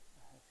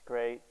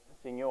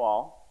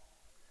all.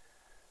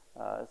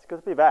 It's good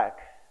to be back.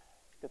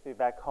 It's good to be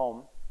back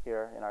home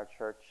here in our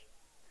church.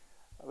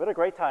 We had a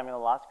great time in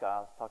Alaska. I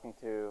was talking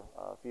to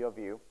a few of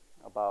you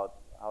about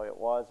how it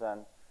was,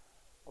 and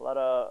a lot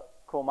of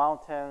cool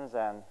mountains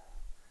and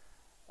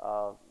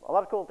a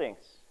lot of cool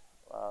things.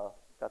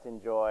 Got to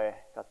enjoy,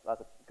 got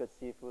lots of good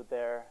seafood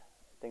there,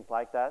 things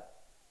like that.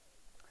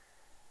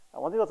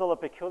 One thing that was a little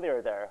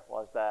peculiar there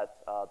was that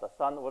the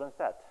sun wouldn't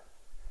set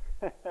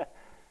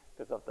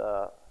because of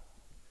the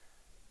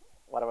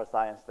whatever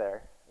science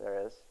there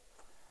is.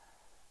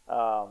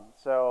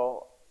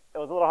 So it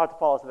was a little hard to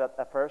follow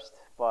at first,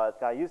 but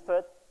got used to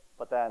it.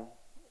 But then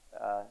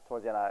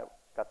towards the end, I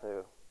got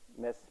to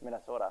miss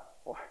Minnesota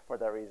for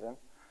that reason.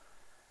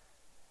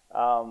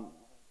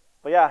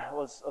 But yeah, it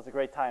was a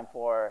great time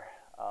for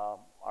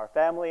our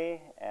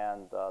family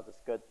and this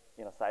good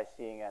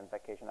sightseeing and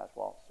vacation as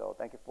well. So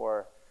thank you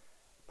for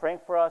praying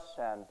for us,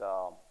 and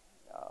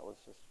it was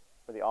just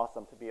really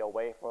awesome to be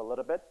away for a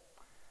little bit.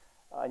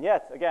 And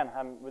yet, again,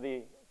 I'm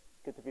really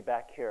good to be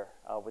back here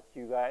with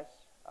you guys,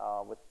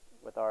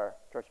 with our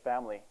church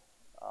family.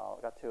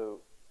 Got to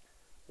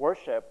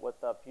worship with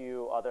a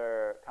few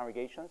other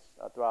congregations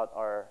throughout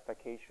our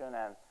vacation,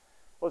 and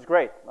it was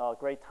great. A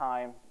great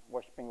time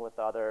worshiping with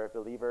other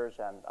believers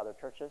and other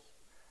churches,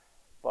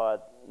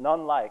 but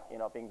none like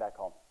being back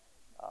home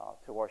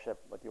to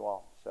worship with you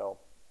all. So,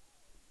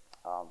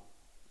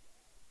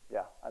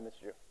 yeah, I miss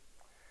you.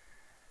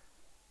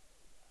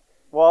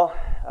 Well,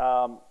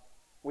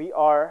 we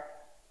are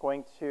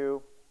going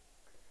to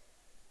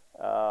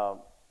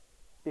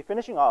be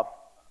finishing off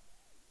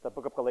the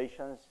book of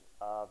Galatians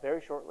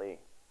very shortly.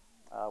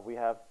 We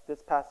have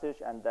this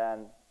passage and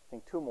then I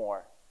think two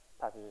more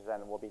passages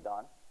and we'll be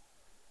done.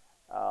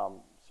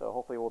 So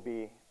hopefully we'll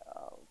be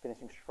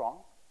finishing strong,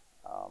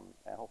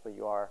 and hopefully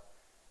you are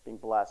being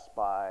blessed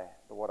by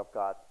the Word of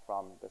God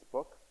from this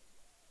book.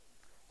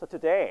 So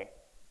today's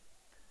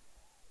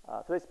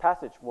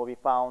passage will be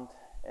found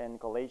in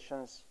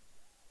Galatians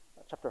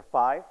chapter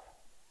 5,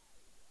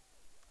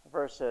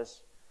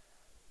 verses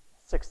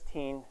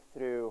 16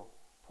 through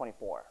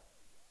 24.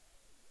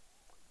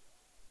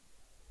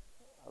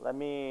 Let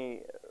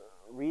me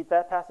read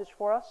that passage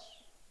for us,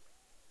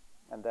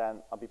 and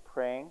then I'll be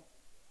praying,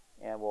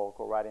 and we'll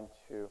go right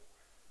into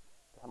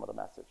some of the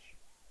message.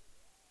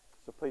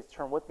 So please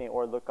turn with me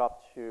or look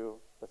up to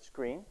the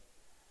screen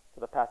to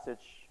the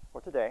passage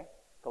for today,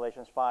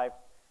 Galatians 5,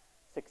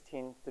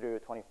 16 through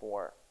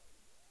 24.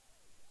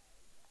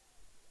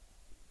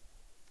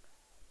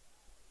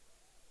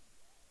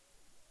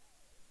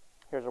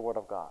 Here's the word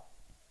of God.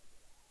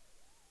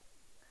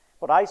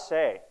 But I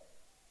say,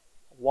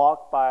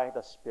 walk by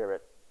the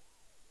Spirit,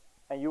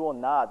 and you will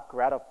not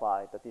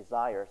gratify the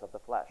desires of the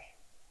flesh.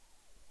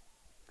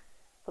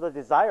 For the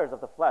desires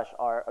of the flesh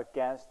are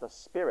against the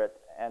Spirit,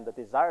 and the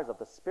desires of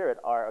the Spirit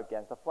are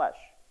against the flesh.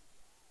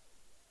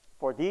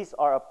 For these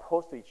are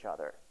opposed to each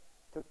other,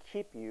 to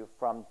keep you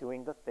from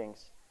doing the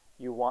things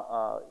you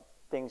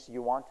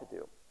want to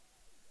do.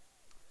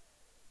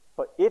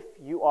 But if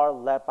you are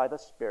led by the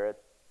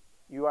Spirit,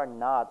 you are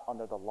not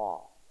under the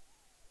law.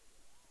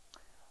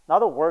 Now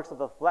the works of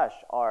the flesh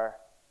are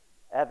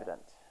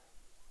evident: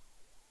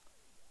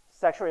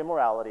 sexual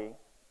immorality,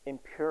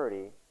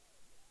 impurity,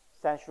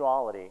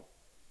 sensuality,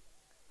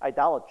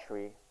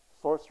 idolatry,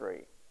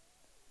 sorcery,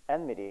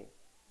 enmity,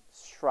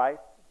 strife,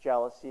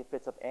 jealousy,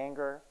 fits of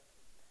anger,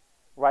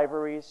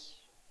 rivalries,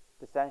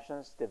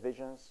 dissensions,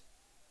 divisions,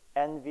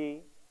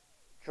 envy,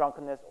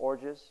 drunkenness,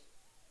 orgies,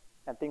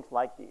 and things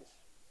like these.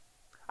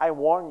 I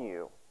warn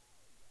you,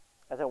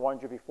 as I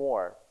warned you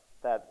before,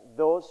 that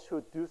those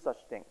who do such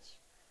things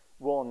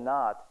will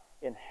not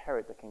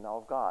inherit the kingdom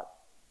of God.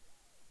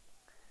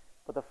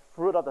 But the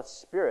fruit of the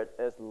Spirit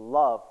is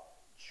love,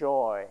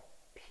 joy,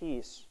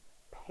 peace,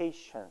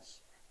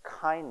 patience,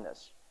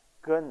 kindness,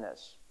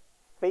 goodness,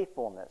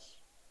 faithfulness,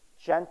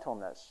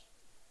 gentleness,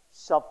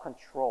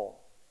 self-control.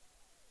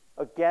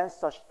 Against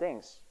such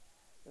things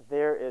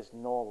there is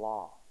no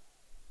law.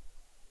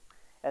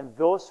 And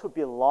those who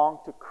belong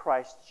to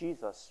Christ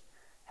Jesus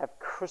have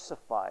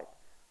crucified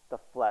the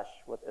flesh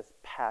with its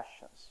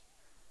passions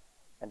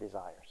and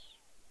desires.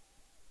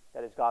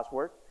 That is God's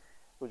word.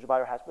 Would you bow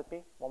your heads with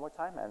me one more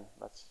time, and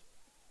let's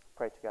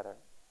pray together.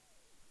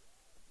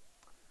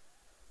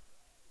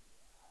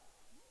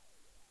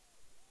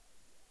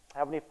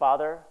 Heavenly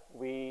Father,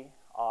 we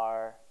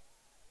are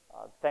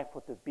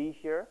thankful to be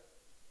here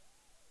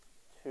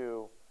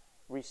to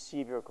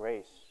receive your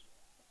grace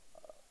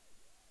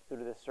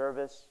through the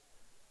service,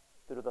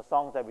 through the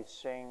songs that we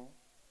sing,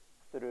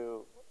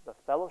 through the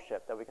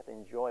fellowship that we get to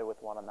enjoy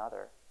with one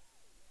another,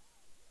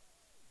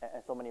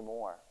 and so many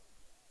more.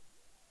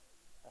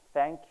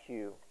 Thank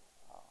you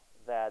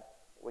that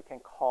we can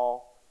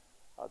call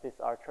this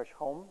our church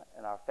home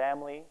and our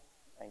family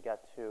and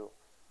get to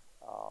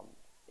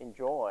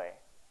enjoy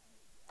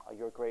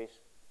your grace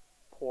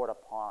poured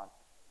upon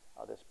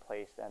this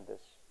place and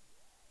this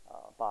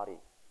body.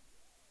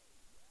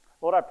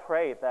 Lord, I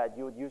pray that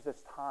you would use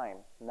this time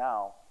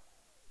now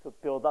to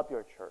build up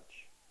your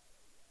church.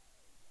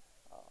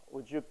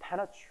 would you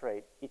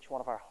penetrate each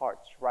one of our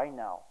hearts right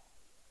now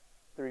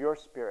through your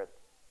Spirit,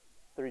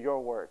 through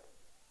your word,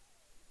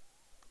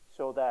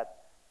 so that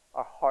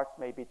our hearts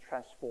may be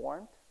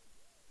transformed.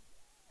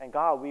 And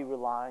God, we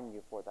rely on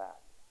you for that.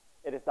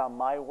 It is not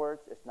my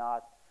words, it's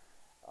not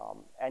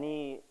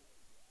any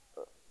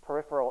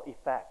peripheral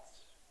effects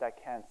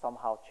that can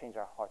somehow change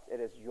our hearts. It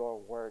is your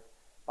word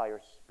by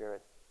your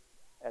Spirit,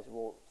 as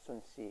we'll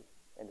soon see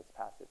in this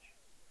passage.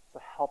 So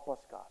help us,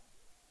 God.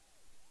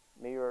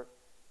 May your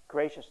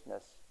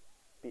graciousness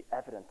be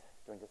evident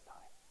during this time.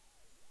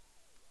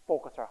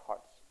 Focus our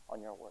hearts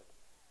on your word.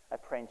 I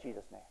pray in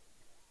Jesus' name.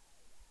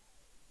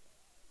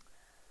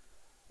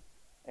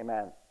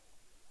 Amen.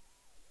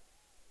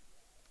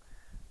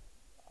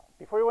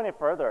 Before we go any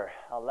further,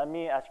 let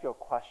me ask you a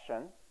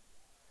question.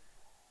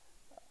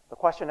 The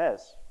question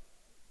is,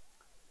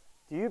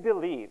 do you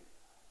believe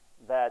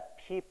that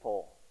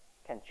people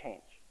can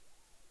change?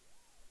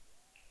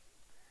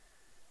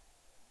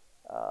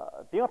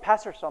 Being a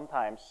pastor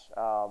sometimes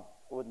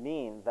would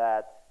mean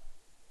that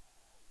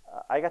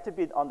I get to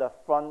be on the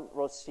front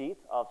row seat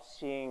of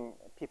seeing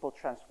people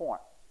transform.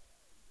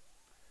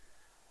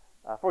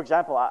 For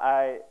example,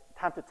 I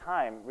time to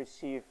time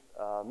receive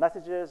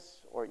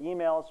messages or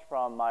emails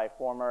from my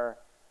former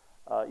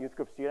youth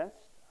group students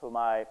whom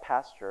I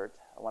pastored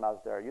when I was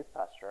their youth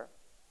pastor.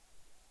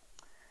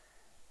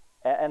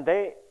 And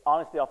they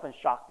honestly often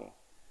shock me.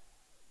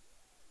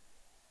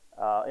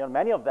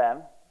 Many of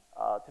them,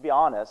 to be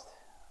honest,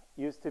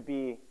 used to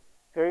be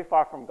very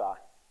far from God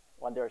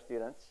when they were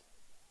students.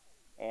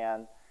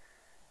 And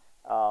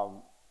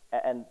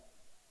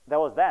that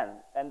was then.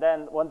 And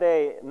then when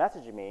they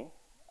messaged me,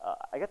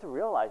 I get to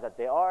realize that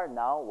they are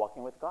now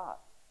walking with God.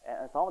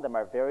 And some of them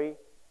are very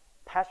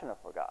passionate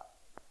for God,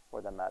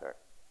 for that matter.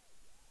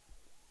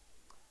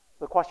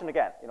 So the question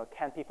again,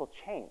 can people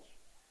change?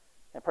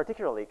 And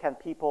particularly, can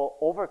people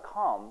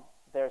overcome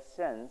their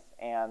sins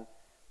and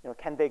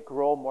can they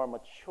grow more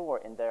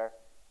mature in their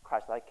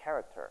Christ-like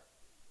character?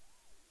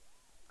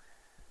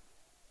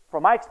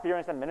 From my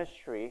experience in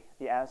ministry,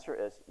 the answer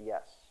is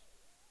yes.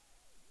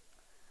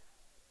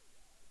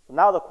 So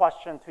now the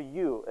question to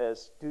you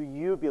is, do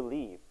you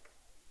believe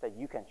that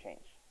you can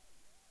change?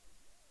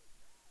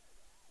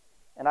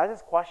 And I ask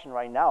this question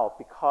right now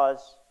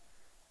because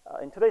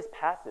in today's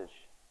passage,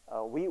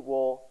 we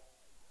will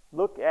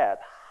look at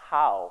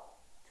how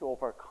to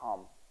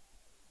overcome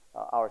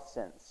our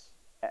sins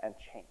and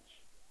change.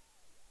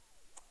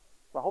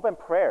 My hope and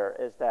prayer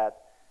is that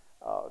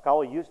God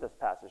will use this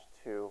passage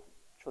to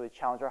truly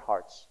challenge our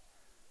hearts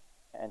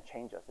and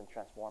change us and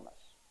transform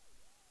us.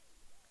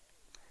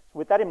 So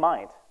with that in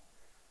mind,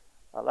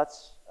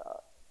 let's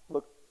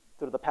look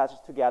through the passage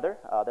together.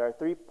 There are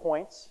 3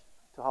 points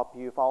to help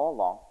you follow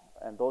along,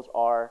 and those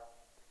are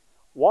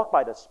walk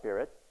by the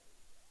Spirit,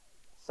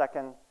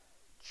 second,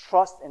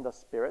 trust in the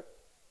Spirit,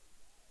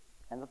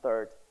 and the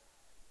third,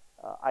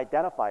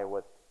 identify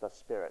with the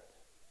Spirit.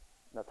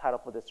 The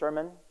title for this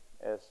sermon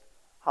is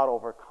How to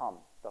Overcome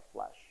the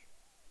Flesh.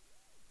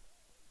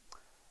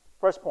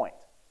 First point,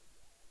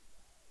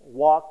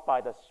 walk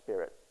by the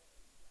Spirit.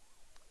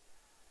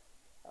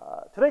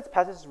 Today's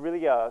passage is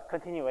really a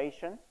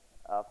continuation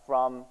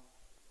from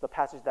the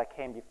passage that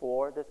came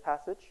before this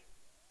passage,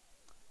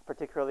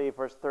 particularly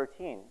verse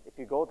 13. If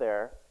you go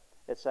there,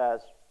 it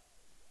says,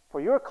 "For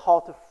you are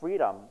called to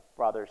freedom,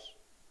 brothers.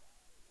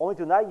 Only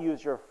do not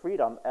use your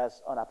freedom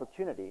as an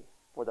opportunity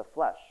for the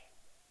flesh,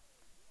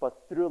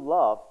 but through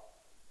love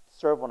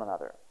serve one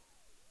another."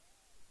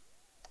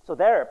 So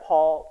there,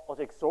 Paul was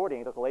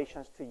exhorting the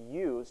Galatians to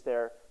use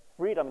their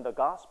freedom in the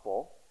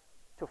gospel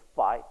to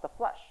fight the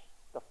flesh.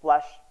 The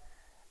flesh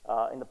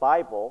in the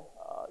Bible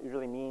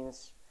usually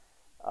means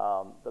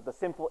the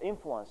sinful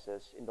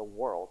influences in the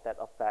world that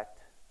affect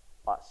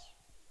us.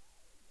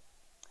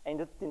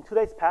 And in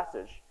today's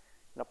passage,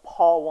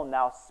 Paul will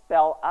now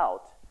spell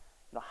out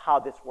how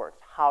this works,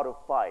 how to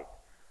fight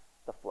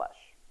the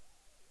flesh.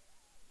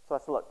 So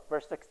let's look.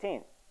 Verse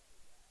 16,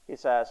 he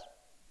says,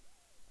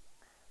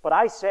 "But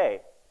I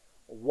say,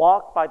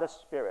 walk by the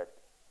Spirit,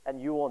 and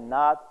you will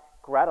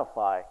not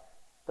gratify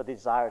the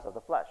desires of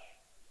the flesh."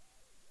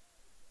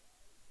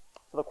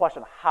 So the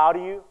question, how do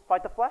you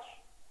fight the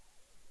flesh?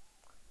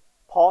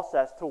 Paul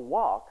says to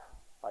walk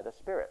by the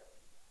Spirit.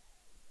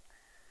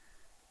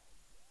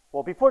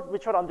 Well, before we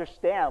try to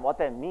understand what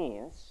that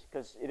means,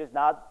 because it is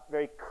not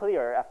very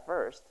clear at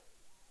first,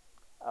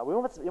 we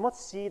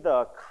must see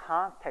the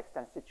context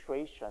and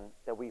situation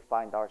that we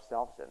find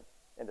ourselves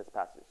in this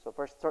passage. So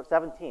verse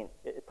 17,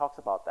 it talks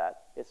about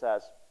that. It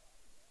says,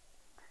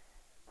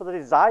 "For the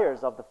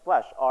desires of the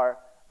flesh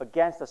are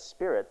against the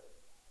Spirit,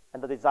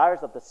 and the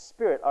desires of the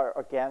Spirit are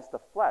against the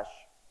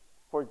flesh.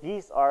 For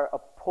these are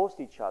opposed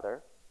to each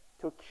other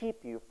to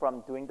keep you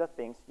from doing the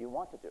things you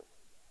want to do."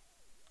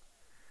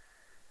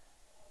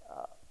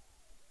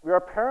 We are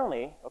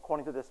apparently,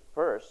 according to this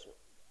verse,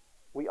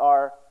 we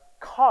are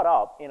caught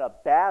up in a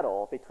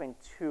battle between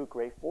 2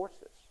 great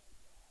forces,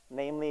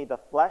 namely the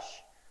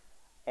flesh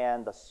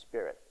and the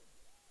Spirit,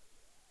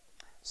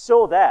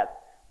 so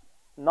that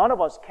none of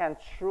us can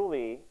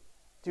truly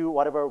do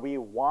whatever we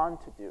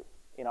want to do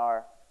in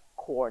our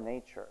core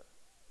nature.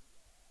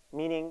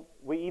 Meaning,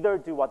 we either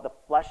do what the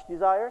flesh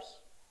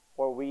desires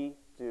or we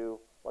do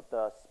what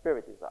the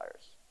Spirit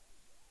desires.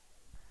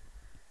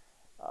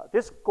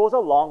 This goes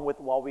along with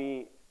what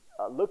we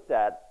looked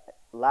at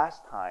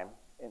last time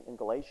in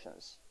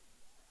Galatians.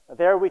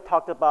 There we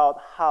talked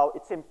about how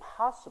it's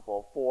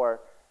impossible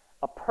for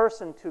a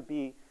person to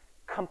be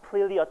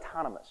completely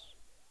autonomous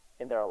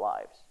in their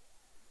lives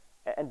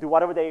and do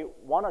whatever they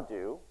want to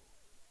do,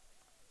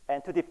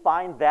 and to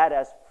define that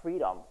as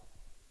freedom.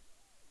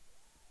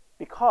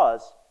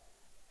 Because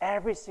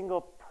every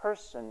single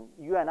person,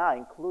 you and I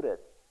included,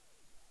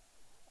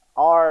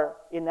 are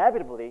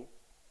inevitably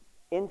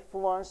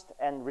influenced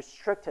and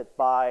restricted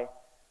by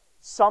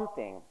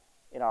something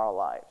in our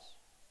lives.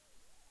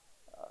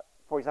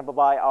 For example,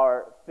 by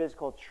our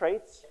physical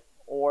traits,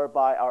 or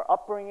by our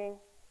upbringing,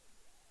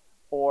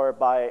 or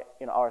by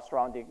our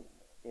surrounding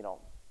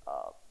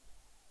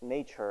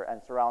nature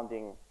and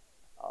surrounding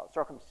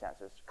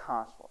circumstances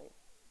constantly.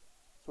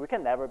 So we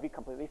can never be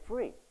completely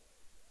free.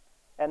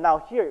 And now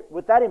here,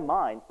 with that in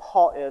mind,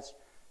 Paul is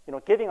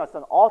giving us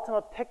an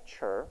ultimate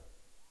picture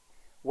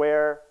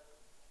where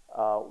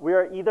we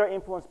are either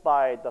influenced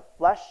by the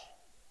flesh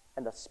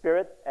and the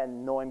Spirit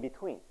and no in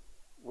between.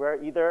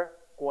 We're either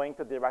going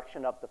to the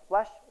direction of the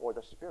flesh or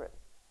the Spirit.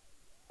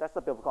 That's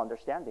the biblical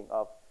understanding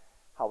of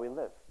how we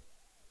live.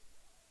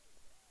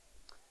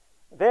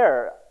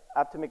 There, I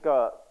have to make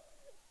a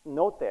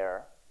note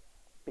there,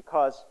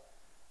 because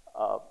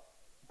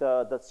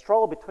the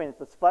struggle between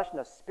the flesh and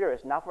the Spirit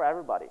is not for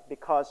everybody,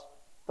 because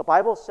the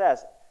Bible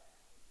says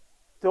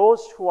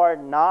those who are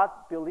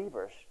not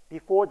believers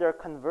before their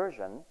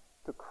conversion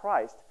to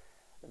Christ,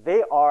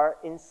 they are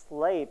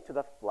enslaved to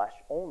the flesh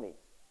only,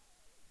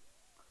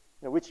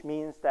 which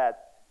means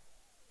that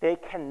they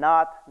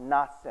cannot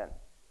not sin.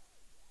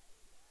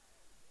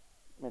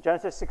 In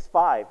Genesis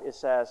 6:5, it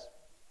says,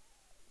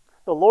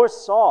 "The Lord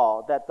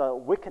saw that the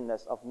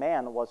wickedness of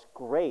man was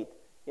great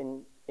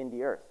in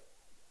the earth,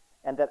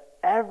 and that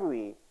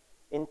every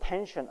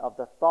intention of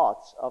the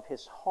thoughts of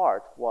his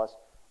heart was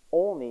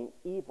only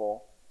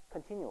evil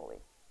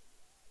continually."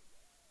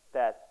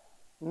 That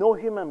no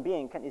human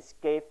being can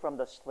escape from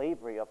the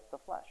slavery of the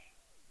flesh.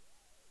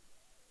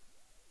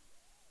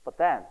 But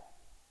then,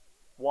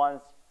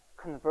 once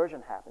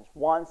conversion happens,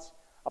 once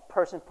a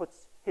person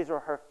puts his or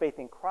her faith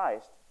in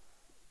Christ,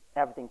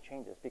 everything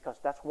changes, because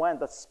that's when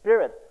the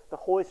Spirit, the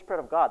Holy Spirit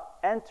of God,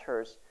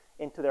 enters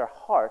into their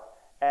heart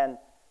and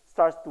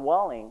starts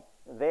dwelling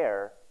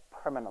there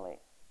permanently.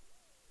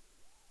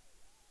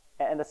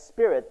 And the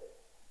Spirit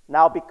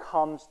now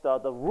becomes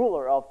the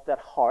ruler of that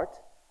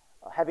heart,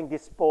 having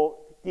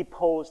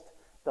deposed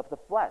the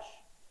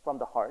flesh from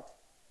the heart.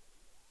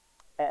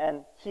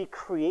 And he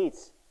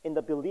creates in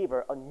the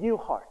believer a new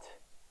heart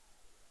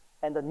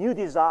and a new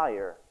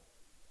desire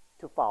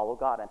to follow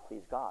God and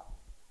please God.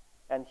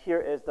 And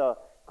here is the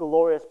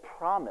glorious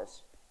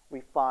promise we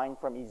find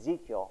from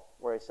Ezekiel,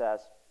 where it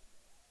says,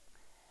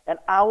 "And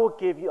I will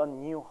give you a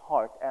new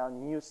heart and a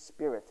new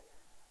spirit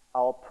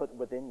I will put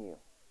within you.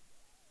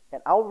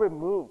 And I will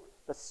remove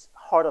the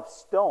heart of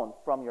stone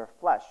from your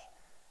flesh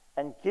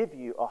and give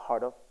you a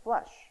heart of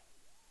flesh.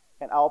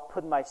 And I will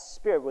put my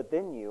spirit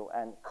within you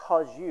and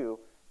cause you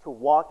to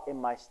walk in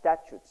my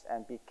statutes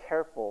and be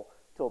careful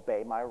to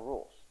obey my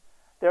rules."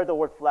 There, the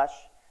word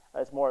flesh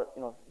is more,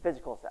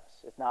 physical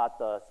sense. It's not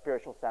the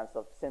spiritual sense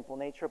of sinful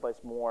nature, but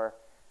it's more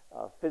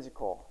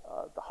physical.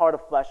 The heart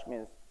of flesh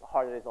means the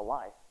heart that is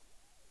alive.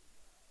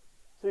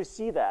 So you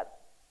see that.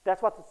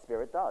 That's what the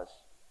Spirit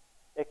does.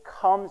 It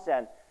comes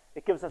and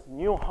it gives us a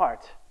new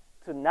heart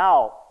to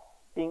now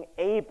being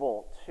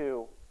able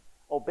to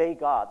obey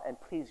God and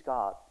please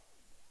God.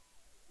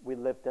 We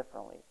live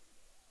differently.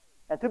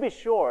 And to be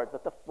sure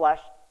that the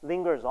flesh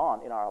lingers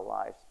on in our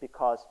lives,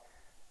 because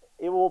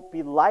it will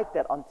be like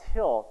that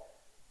until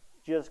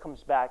Jesus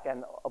comes back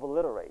and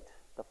obliterate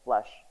the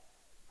flesh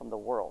from the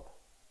world.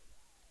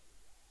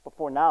 But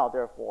for now,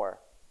 therefore,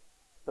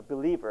 the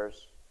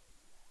believers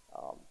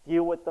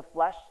deal with the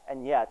flesh,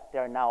 and yet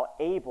they're now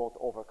able to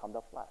overcome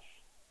the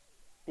flesh.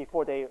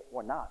 Before they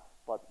were not,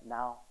 but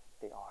now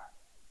they are,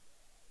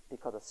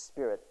 because the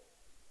Spirit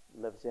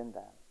lives in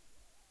them.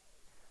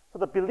 So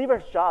the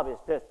believer's job is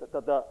this.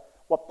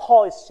 What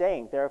Paul is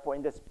saying, therefore,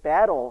 in this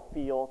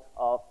battlefield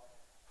of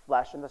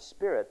flesh and the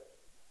Spirit,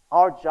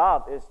 our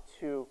job is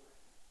to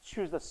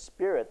choose the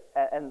Spirit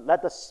and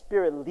let the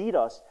Spirit lead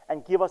us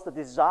and give us the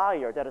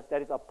desire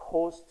that is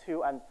opposed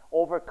to and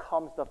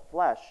overcomes the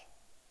flesh,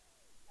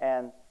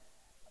 and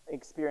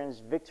experience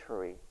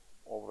victory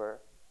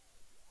over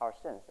our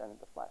sins and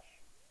the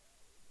flesh.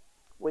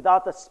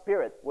 Without the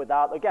Spirit,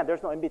 again,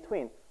 there's no in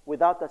between.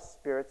 Without the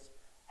Spirit's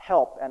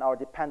help and our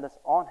dependence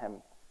on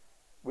Him,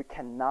 we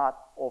cannot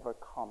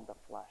overcome the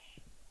flesh.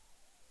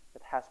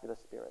 It has to be the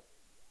Spirit.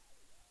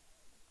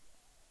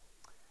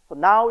 So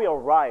now we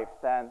arrive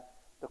then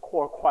the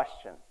core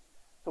question.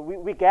 So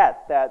we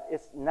get that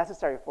it's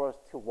necessary for us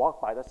to walk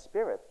by the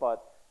Spirit,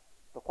 but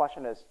the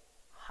question is,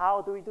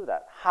 how do we do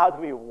that? How do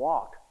we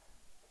walk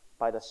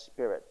by the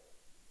Spirit?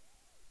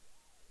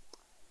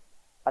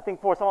 I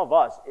think for some of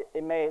us,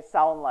 it may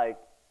sound like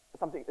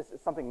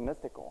it's something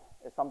mystical.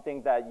 It's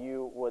something that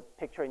you would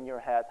picture in your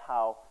head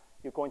how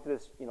you go into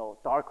this,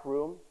 dark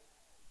room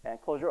and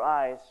close your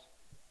eyes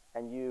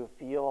and you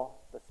feel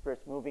the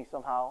Spirit's moving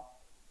somehow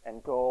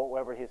and go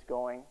wherever He's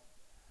going.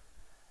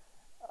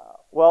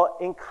 Well,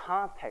 in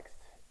context,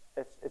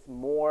 it's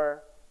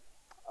more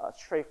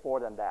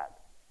straightforward than that.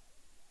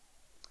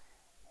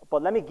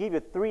 But let me give you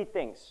three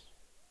things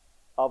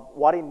of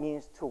what it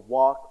means to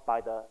walk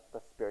by the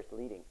Spirit's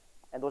leading.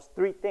 And those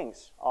three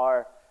things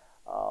are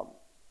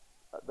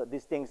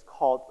these things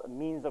called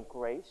means of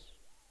grace.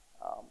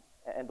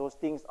 And those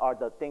things are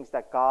the things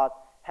that God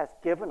has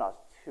given us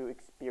to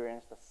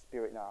experience the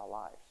Spirit in our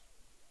lives.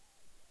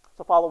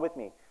 So follow with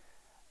me.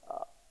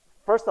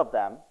 First of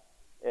them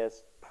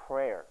is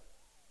prayer.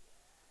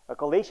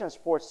 Galatians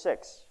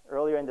 4:6,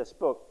 earlier in this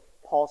book,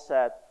 Paul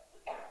said,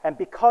 "And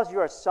because you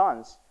are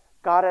sons,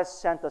 God has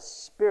sent the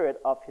Spirit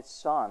of His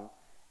Son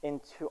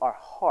into our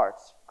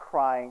hearts,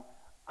 crying,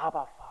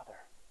 'Abba,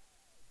 Father.'"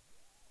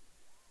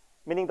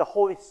 Meaning the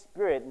Holy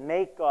Spirit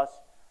make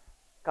us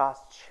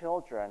God's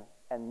children,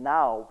 and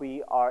now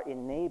we are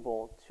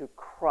enabled to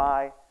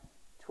cry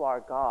to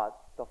our God,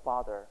 the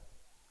Father,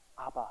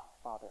 "Abba,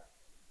 Father."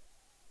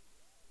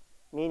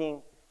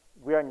 Meaning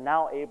we are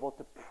now able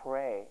to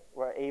pray.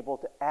 We're able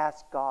to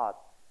ask God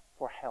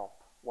for help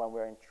when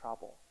we're in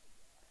trouble.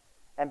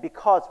 And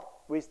because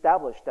we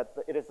established that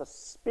it is the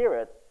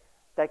Spirit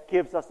that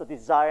gives us the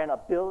desire and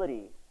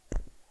ability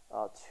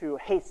to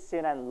hate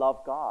sin and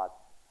love God.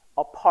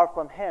 Apart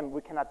from Him,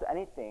 we cannot do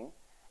anything.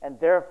 And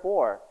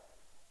therefore,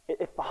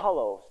 it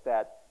follows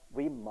that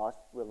we must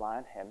rely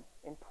on Him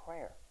in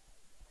prayer.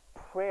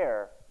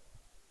 Prayer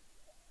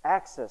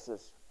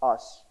accesses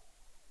us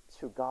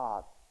to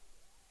God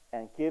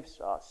and gives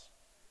us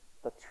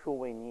the tool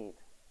we need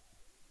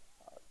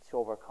to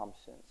overcome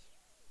sins.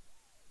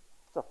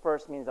 So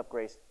first means of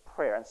grace,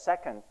 prayer. And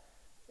second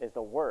is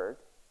the Word.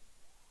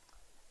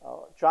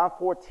 John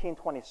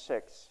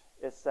 14:26,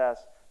 it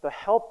says, "The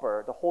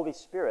Helper, the Holy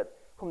Spirit,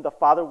 whom the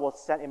Father will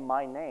send in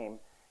my name,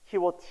 He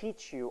will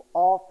teach you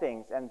all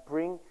things and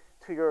bring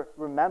to your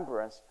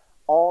remembrance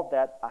all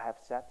that I have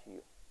said to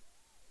you."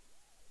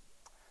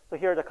 So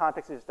here the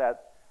context is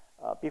that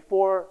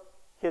before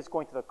His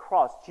going to the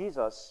cross,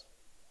 Jesus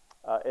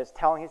is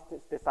telling His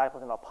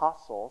disciples and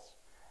apostles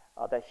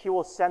that He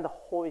will send the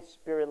Holy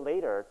Spirit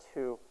later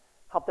to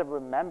help them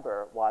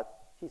remember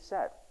what He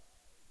said.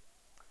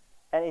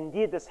 And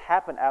indeed, this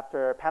happened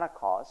after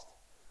Pentecost,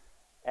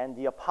 and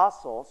the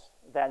apostles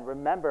then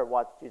remembered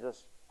what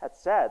Jesus had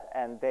said,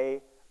 and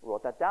they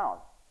wrote that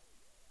down.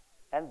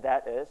 And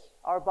that is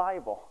our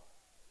Bible.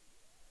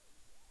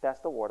 That's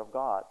the Word of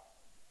God.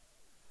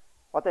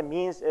 What that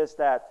means is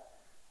that,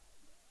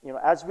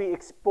 as we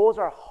expose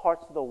our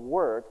hearts to the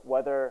Word,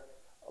 whether,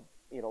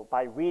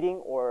 by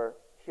reading or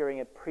hearing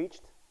it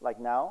preached like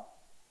now,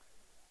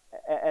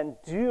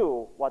 and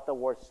do what the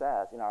Word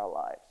says in our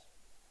lives,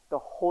 the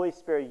Holy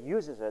Spirit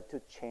uses it to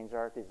change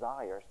our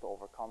desires to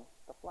overcome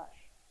the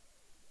flesh.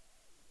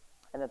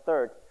 And then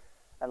third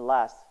and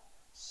last,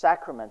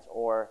 sacraments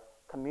or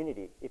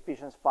community.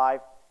 Ephesians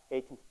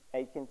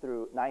 5:18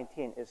 through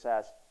 19, it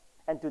says,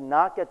 "And do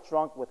not get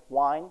drunk with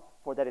wine,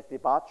 for that is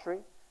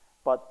debauchery,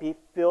 but be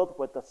filled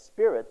with the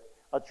Spirit,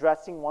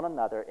 addressing one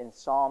another in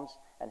psalms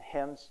and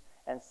hymns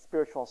and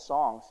spiritual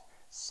songs,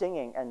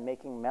 singing and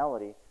making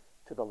melody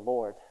to the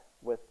Lord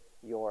with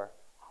your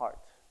heart."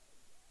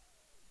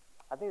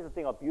 I think there's a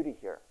thing of beauty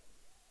here.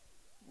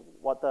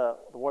 What the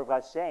Word of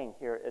God is saying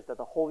here is that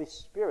the Holy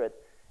Spirit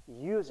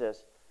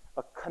uses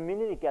a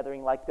community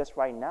gathering like this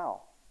right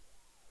now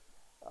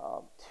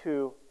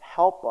to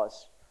help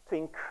us, to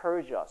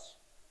encourage us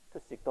to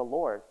seek the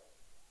Lord.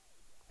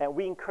 And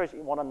we encourage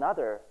one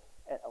another,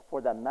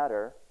 for that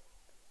matter,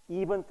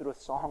 even through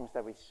songs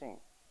that we sing.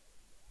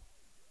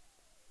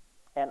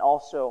 And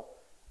also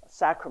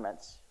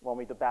sacraments when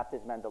we do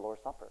baptism and the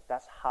Lord's Supper.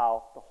 That's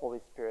how the Holy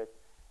Spirit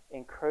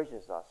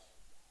encourages us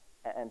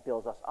and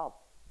builds us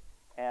up.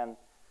 And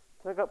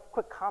to make a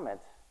quick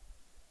comment,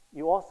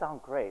 you all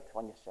sound great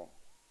when you sing.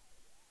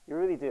 You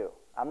really do.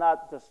 I'm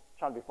not just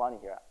trying to be funny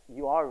here.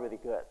 You are really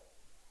good.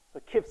 So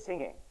keep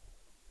singing,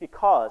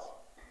 because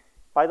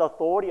by the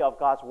authority of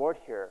God's Word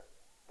here,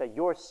 that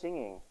your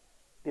singing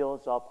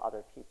builds up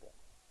other people.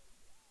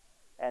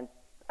 And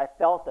I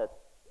felt it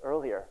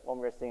earlier when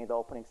we were singing the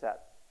opening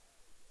set.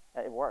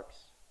 And it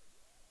works.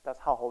 That's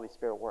how Holy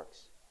Spirit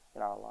works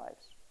in our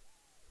lives.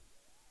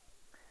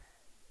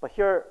 But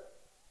here,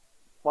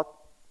 what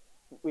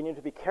we need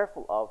to be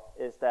careful of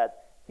is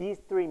that these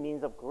three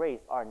means of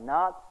grace are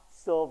not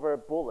silver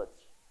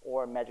bullets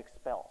or magic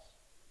spells.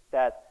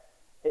 That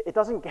it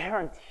doesn't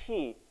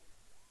guarantee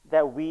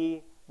that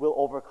we will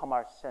overcome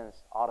our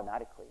sins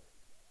automatically.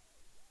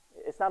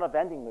 It's not a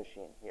vending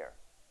machine here.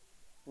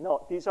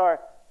 No, these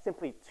are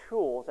simply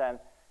tools. And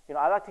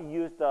I like to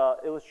use the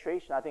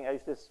illustration. I think I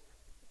used this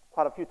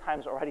quite a few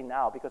times already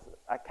now, because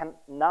I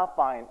cannot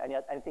find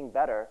anything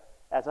better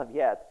as of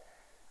yet,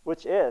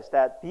 which is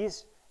that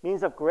these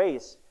means of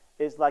grace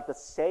is like the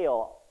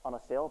sail on a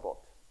sailboat.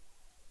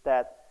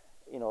 That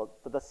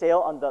the sail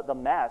on the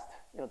mast,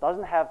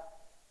 doesn't have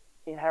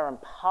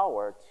inherent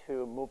power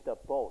to move the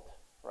boat,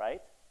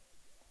 right?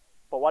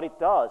 But what it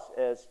does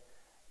is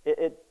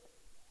it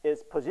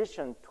is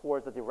positioned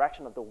towards the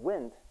direction of the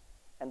wind,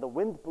 and the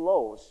wind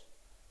blows,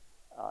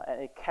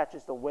 and it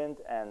catches the wind,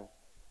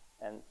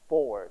 and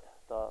forward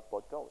the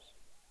boat goes.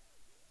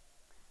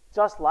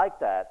 Just like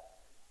that,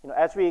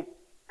 as we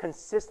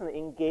consistently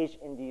engage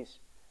in these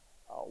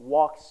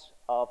walks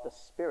of the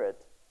Spirit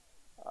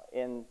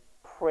in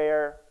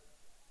prayer,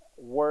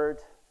 word,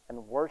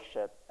 and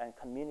worship, and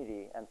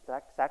community, and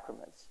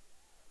sacraments,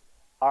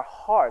 our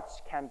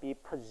hearts can be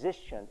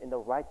positioned in the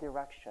right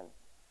direction.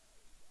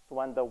 So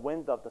when the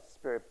wind of the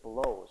Spirit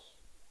blows,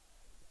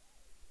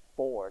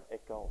 forward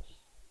it goes,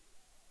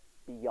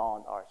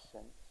 beyond our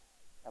sins,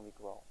 and we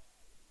grow.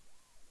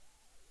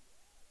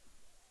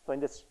 So in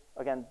this,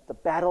 again, the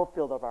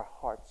battlefield of our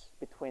hearts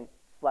between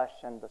flesh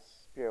and the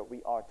Spirit,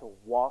 we are to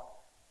walk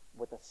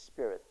with the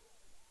Spirit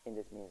in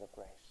this means of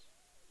grace.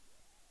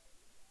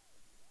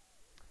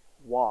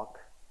 Walk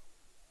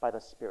by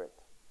the Spirit.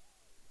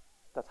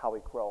 That's how we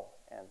grow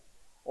and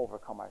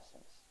overcome our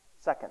sins.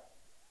 Second,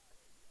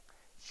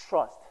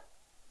 trust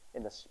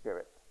in the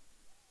Spirit.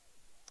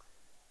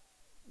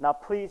 Now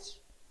please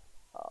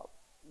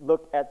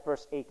look at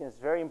verse 18. It's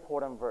a very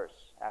important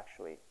verse,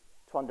 actually,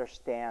 to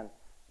understand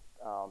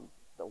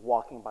the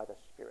walking by the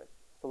Spirit.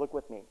 So look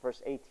with me.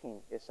 Verse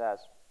 18, it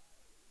says,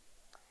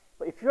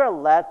 "But if you are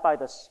led by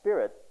the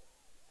Spirit,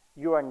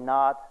 you are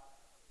not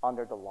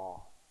under the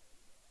law."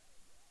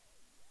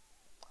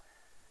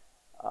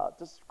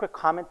 Just a quick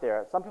comment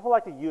there. Some people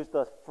like to use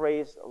the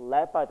phrase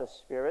 "led by the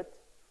Spirit"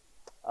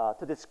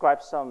 to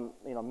describe some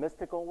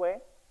mystical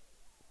way,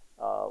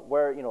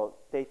 where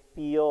they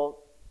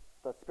feel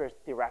the Spirit's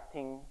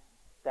directing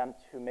them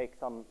to make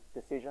some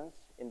decisions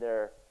in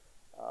their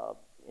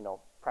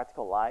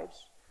practical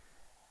lives.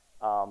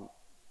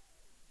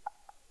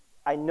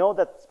 I know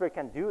that the Spirit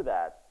can do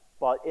that,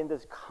 but in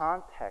this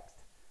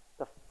context,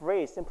 the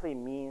phrase simply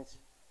means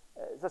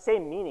it's the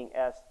same meaning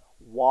as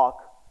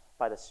walk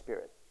by the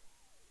Spirit.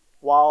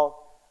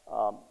 While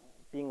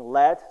being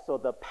led, so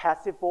the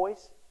passive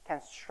voice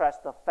can stress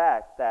the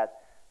fact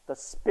that the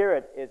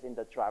Spirit is in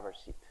the driver's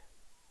seat.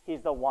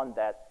 He's the one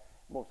that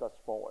moves us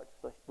forward.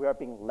 So we are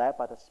being led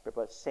by the Spirit,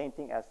 but same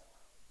thing as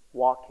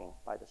walking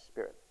by the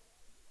Spirit.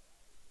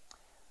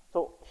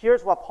 So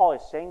here's what Paul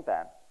is saying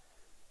then,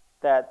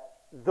 that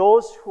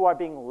those who are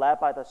being led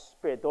by the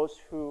Spirit, those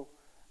who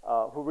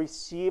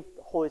receive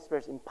the Holy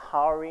Spirit's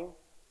empowering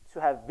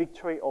to have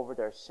victory over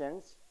their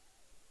sins,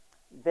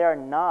 they are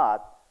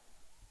not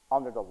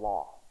under the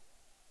law.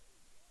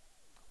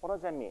 What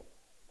does that mean?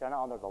 They're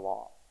not under the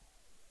law.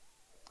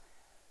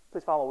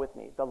 Please follow with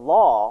me. The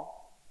law,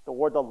 the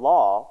word "the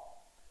law,"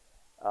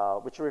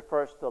 which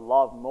refers to the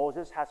law of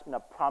Moses, has been a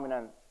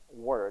prominent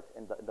word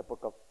in the book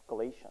of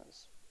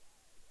Galatians.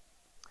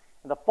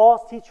 And the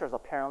false teachers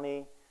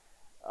apparently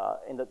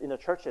in the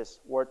churches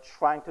were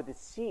trying to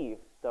deceive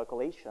the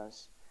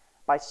Galatians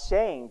by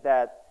saying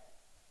that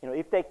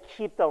if they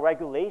keep the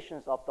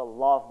regulations of the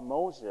law of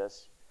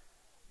Moses,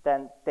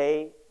 then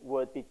they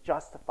would be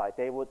justified.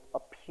 They would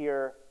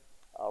appear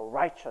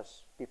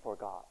righteous before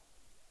God.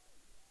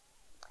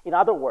 In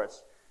other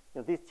words,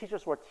 these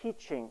teachers were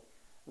teaching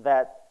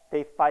that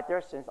they fight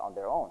their sins on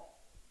their own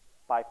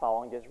by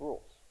following these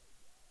rules.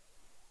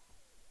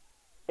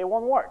 It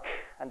won't work,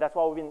 and that's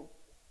what we've been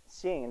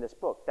seeing in this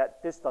book,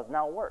 that this does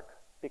not work,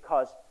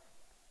 because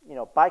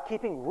by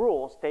keeping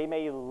rules, they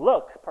may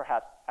look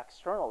perhaps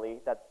externally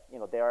that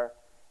they are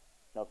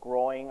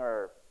growing,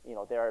 or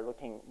they are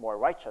looking more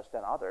righteous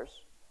than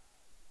others,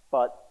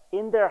 but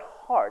in their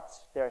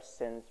hearts, their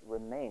sins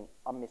remain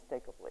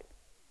unmistakably.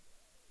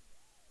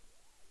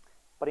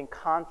 But in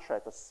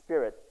contrast, the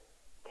Spirit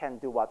can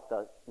do what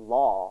the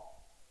law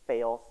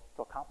fails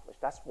to accomplish.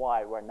 That's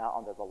why we're not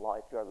under the law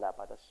if you're led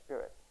by the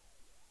Spirit.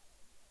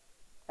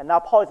 And now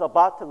Paul is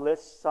about to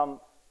list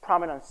some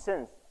prominent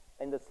sins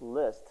in this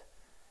list.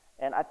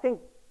 And I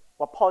think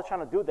what Paul is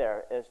trying to do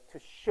there is to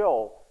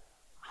show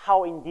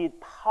how indeed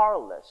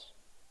powerless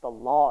the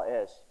law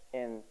is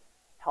in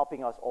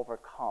helping us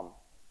overcome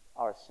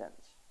our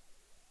sins.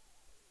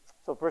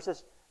 So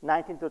verses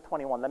 19 to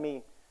 21, let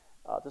me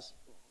just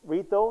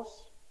read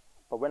those,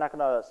 but we're not going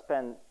to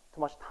spend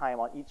too much time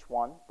on each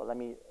one, but let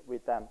me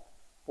read them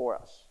for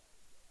us.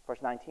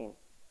 Verse 19,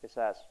 it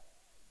says,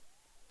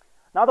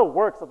 "Now the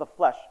works of the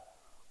flesh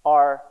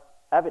are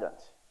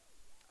evident: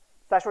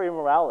 sexual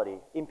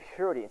immorality,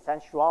 impurity,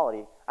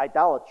 sensuality,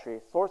 idolatry,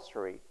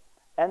 sorcery,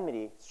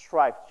 enmity,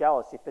 strife,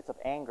 jealousy, fits of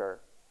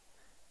anger,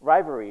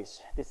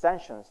 rivalries,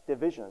 dissensions,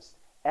 divisions,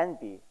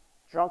 envy,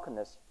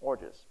 drunkenness,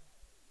 orgies."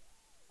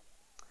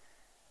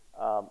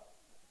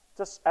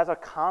 Just as a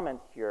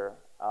comment here,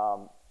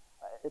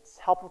 it's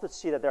helpful to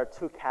see that there are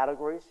two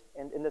categories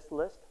in this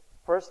list.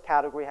 First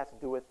category has to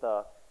do with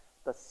the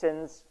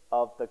sins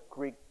of the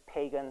Greek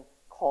pagan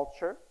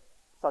culture,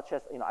 such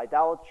as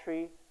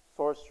idolatry,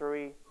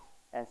 sorcery,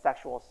 and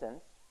sexual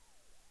sins.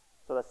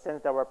 So the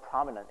sins that were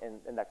prominent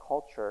in that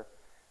culture,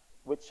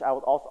 which I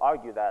would also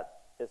argue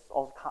that is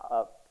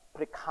also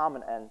pretty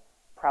common and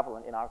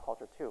prevalent in our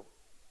culture too.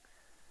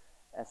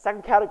 And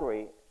second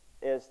category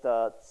is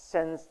the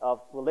sins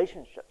of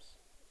relationships,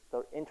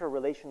 the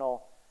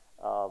interrelational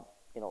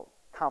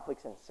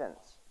conflicts and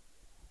sins,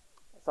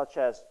 such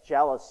as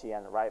jealousy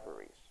and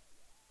rivalries.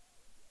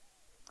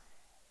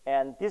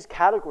 And these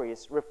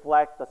categories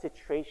reflect the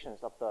situations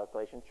of the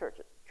Galatian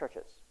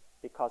churches,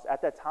 because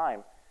at that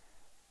time,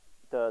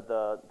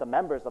 the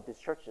members of these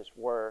churches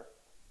were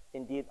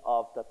indeed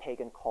of the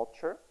pagan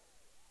culture,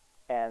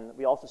 and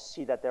we also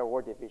see that there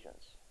were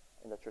divisions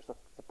in the church. So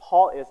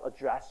Paul is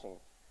addressing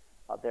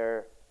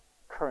their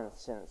current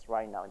sins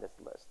right now in this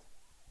list.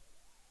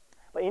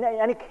 But in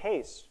any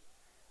case,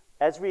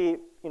 as we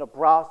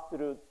browse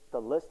through the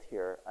list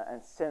here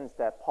and sins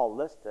that Paul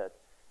listed,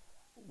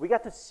 we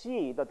get to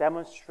see the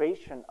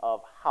demonstration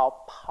of how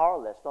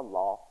powerless the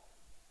law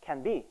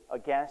can be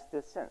against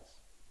these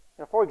sins.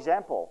 For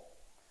example,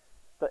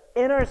 the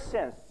inner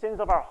sins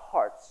of our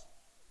hearts,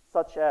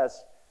 such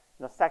as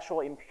sexual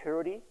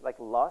impurity, like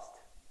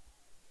lust,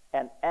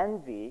 and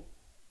envy,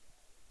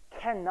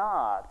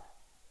 cannot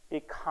be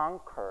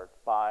conquered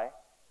by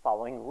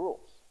following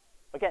rules.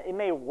 Again, it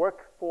may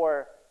work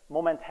for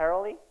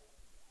momentarily,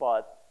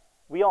 but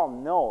we all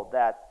know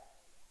that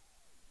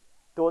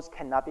those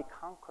cannot be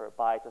conquered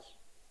by just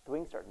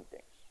doing certain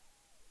things.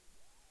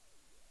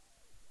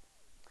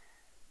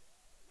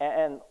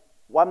 And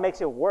what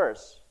makes it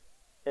worse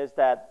is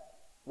that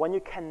when you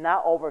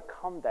cannot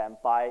overcome them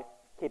by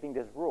keeping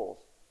these rules,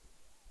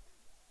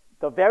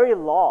 the very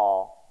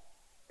law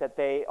that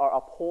they are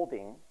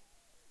upholding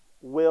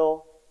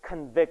will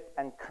convict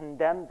and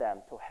condemn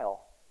them to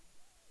hell.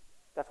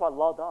 That's what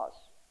law does.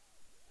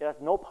 It has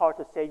no power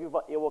to save you,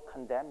 but it will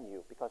condemn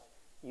you because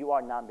you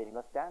are not meeting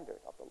the standard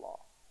of the law.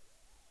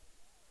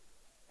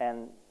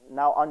 And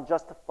now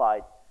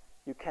unjustified,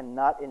 you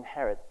cannot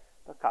inherit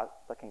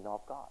the kingdom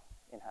of God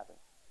in heaven.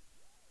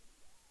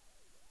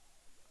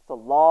 So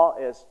law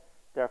is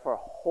therefore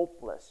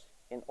hopeless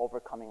in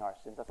overcoming our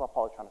sins. That's what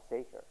Paul is trying to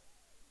say here.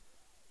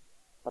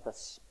 But the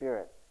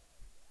Spirit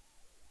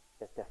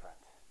is different.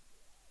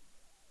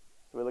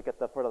 So we look at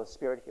the fruit of the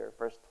Spirit here,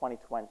 verse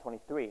 22 and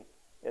 23.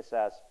 It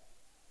says,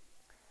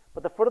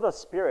 "But the fruit of the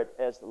Spirit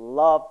is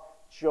love,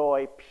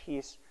 joy,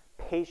 peace,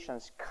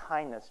 patience,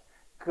 kindness,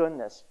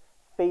 goodness,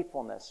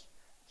 faithfulness,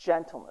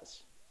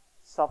 gentleness,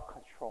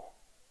 self-control."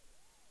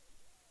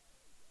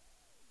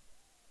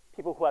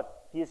 People who have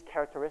these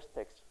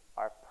characteristics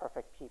are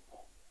perfect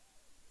people.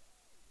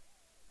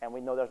 And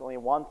we know there's only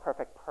one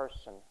perfect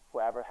person who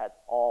ever had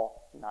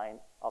all 9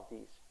 of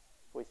these,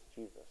 who is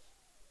Jesus.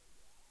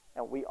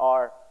 And we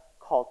are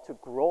called to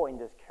grow in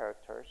these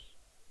characters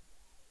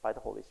by the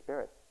Holy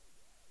Spirit.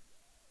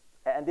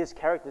 And these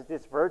characters,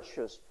 these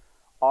virtues,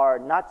 are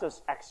not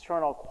just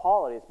external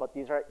qualities, but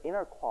these are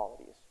inner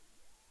qualities.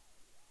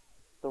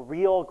 The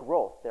real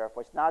growth,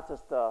 therefore, it's not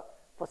just the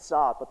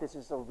facade, but this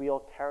is a real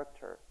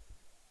character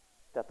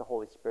that the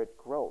Holy Spirit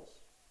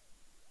grows.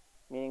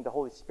 Meaning the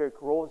Holy Spirit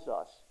grows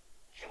us,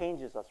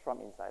 changes us from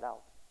inside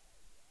out.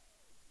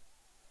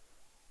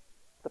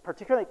 The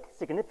particularly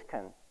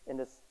significant in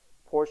this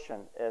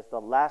portion is the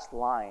last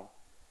line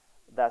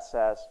that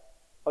says,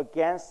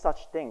 "Against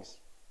such things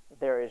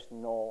there is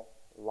no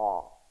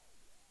law."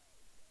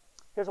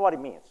 Here's what it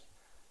means.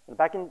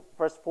 Back in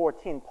verse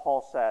 14,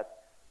 Paul said,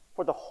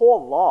 "For the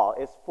whole law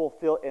is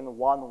fulfilled in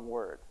one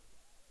word.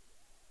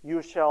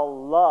 You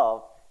shall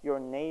love your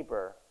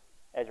neighbor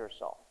as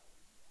yourself."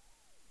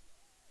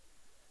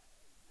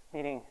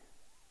 Meaning,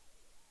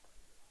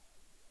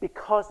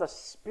 because the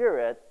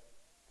Spirit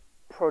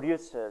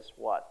produces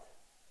what?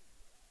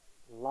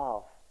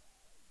 Love.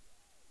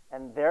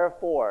 And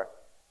therefore,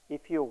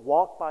 if you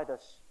walk by the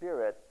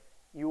Spirit,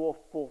 you will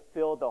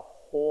fulfill the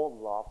whole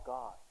law of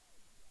God.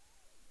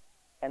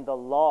 And the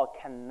law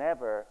can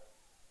never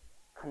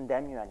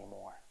condemn you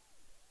anymore.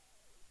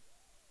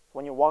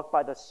 When you walk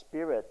by the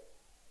Spirit,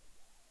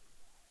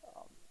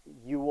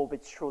 you will be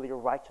truly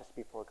righteous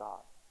before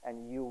God,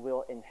 and you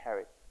will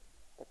inherit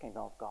the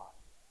kingdom of God.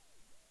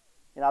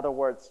 In other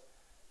words,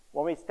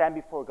 when we stand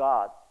before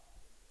God,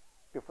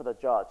 before the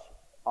judge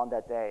on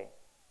that day,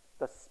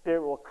 the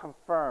Spirit will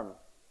confirm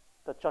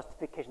the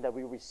justification that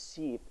we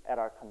received at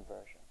our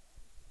conversion.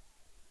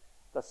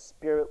 The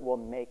Spirit will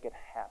make it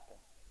happen.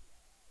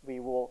 We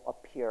will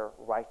appear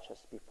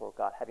righteous before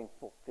God, having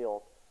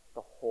fulfilled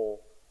the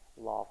whole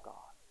law of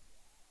God.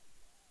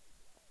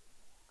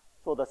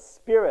 So the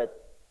Spirit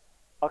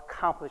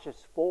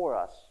accomplishes for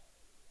us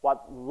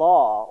what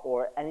law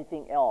or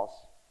anything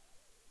else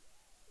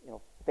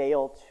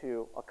fail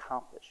to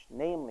accomplish,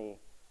 namely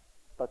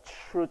the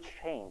true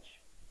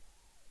change,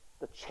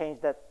 the change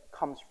that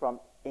comes from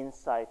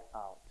inside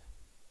out.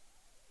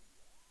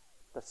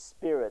 The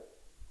Spirit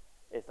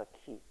is the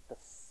key. The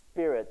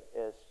Spirit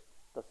is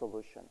the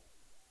solution.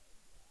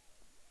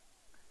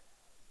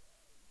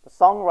 The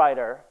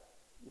songwriter,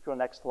 if you go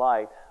next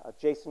slide,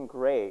 Jason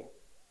Gray,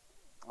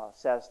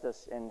 says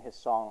this in his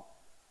song,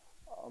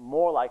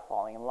 "More Like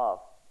Falling in Love."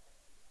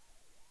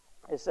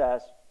 It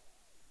says,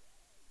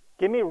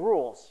 "Give me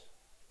rules,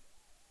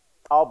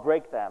 I'll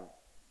break them.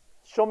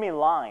 show me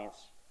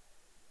lines,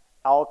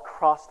 I'll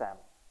cross them.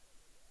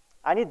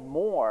 I need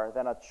more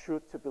than a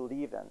truth to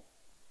believe in.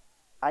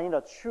 I need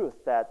a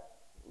truth that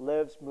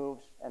lives,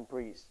 moves, and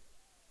breathes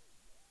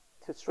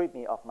to sweep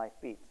me off my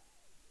feet.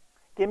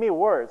 Give me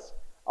words,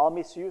 I'll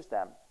misuse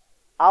them.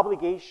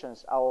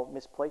 Obligations, I'll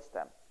misplace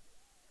them.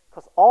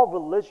 Because all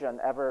religion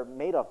ever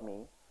made of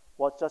me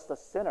was just a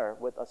sinner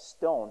with a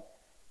stone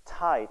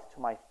tied to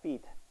my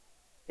feet.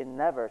 It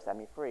never set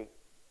me free.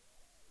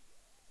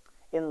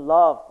 In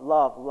love,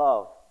 love,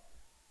 love,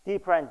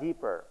 deeper and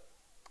deeper,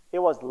 it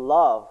was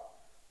love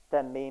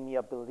that made me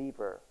a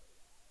believer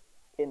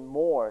in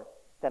more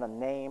than a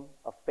name,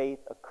 a faith,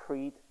 a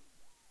creed.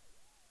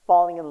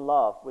 Falling in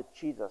love with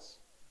Jesus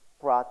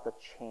brought the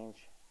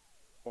change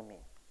in me.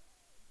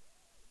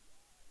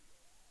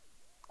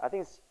 I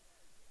think it's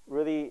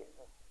really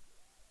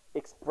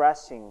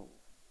expressing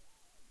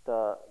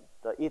the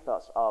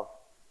ethos of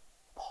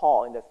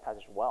Paul in this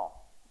passage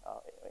well,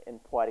 in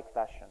poetic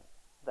fashion,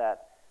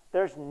 that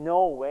there's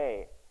no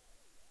way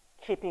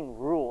keeping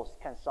rules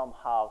can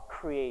somehow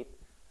create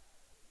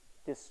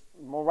this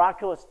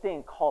miraculous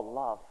thing called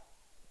love.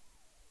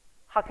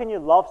 How can you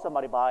love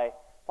somebody by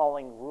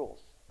following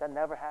rules? That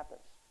never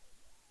happens.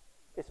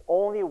 It's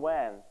only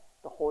when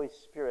the Holy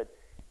Spirit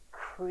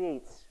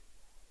creates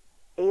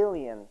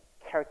alien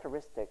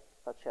characteristics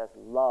such as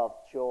love,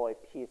 joy,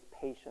 peace,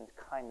 patience,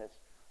 kindness,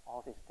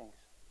 all these things.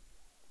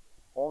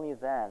 Only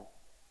then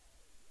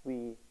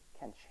we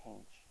can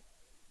change.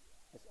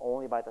 It's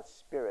only by the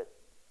Spirit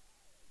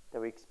that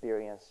we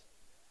experience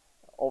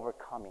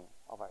overcoming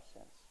of our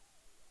sins.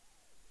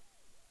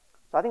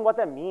 So I think what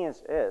that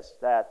means is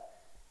that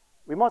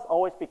we must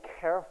always be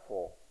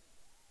careful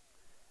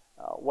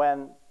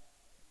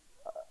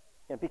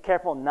be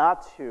careful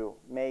not to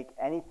make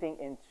anything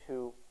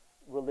into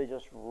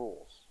religious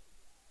rules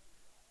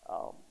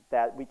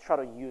that we try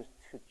to use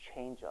to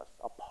change us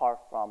apart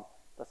from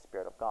the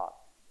Spirit of God.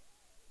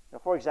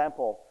 For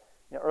example,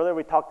 earlier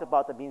we talked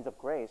about the means of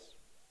grace,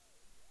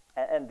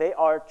 and they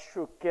are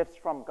true gifts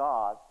from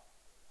God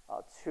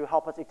to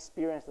help us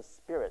experience the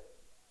Spirit.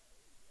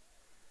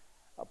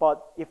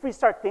 But if we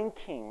start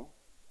thinking,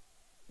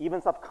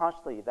 even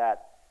subconsciously,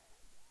 that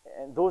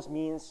those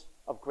means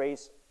of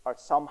grace are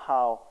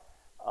somehow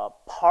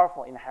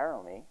powerful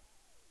inherently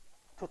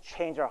to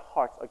change our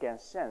hearts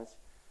against sins,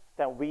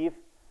 then we've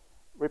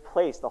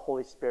replaced the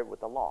Holy Spirit with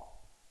the law.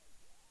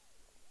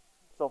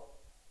 So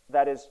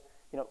that is,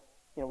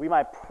 we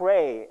might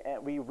pray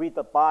and we read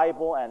the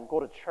Bible and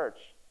go to church,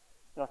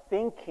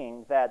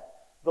 thinking that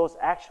those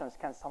actions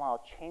can somehow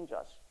change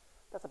us.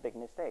 That's a big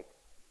mistake.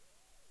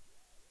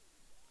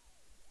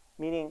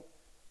 Meaning,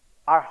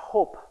 our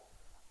hope,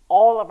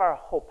 all of our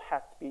hope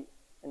has to be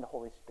in the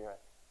Holy Spirit.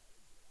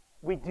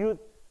 We do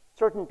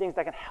certain things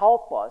that can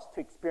help us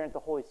to experience the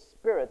Holy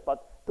Spirit,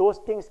 but those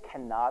things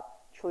cannot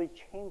truly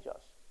change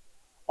us.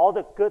 All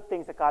the good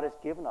things that God has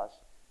given us,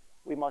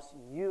 we must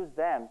use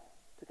them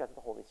to get to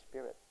the Holy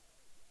Spirit.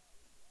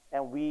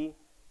 And we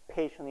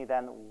patiently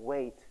then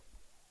wait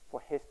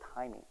for His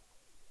timing.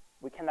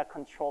 We cannot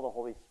control the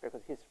Holy Spirit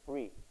because He's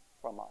free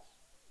from us.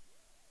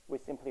 We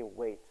simply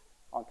wait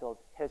until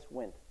His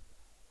wind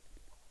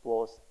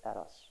blows at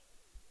us.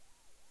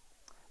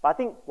 But I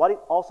think what it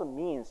also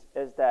means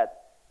is that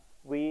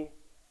we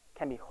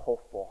can be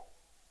hopeful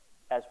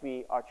as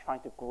we are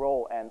trying to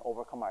grow and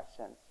overcome our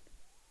sins.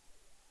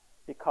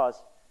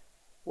 Because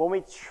when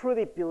we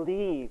truly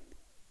believe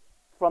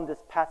from this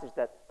passage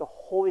that the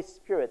Holy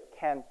Spirit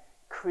can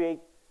create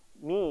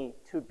me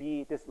to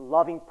be this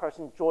loving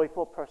person,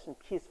 joyful person,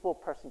 peaceful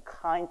person,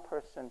 kind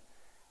person,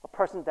 a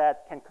person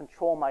that can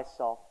control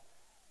myself,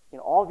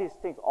 all these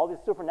things, all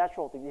these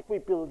supernatural things, if we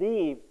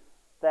believe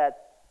that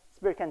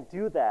Spirit can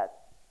do that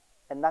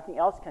and nothing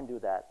else can do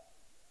that,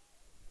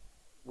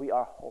 we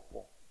are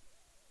hopeful.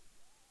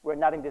 We're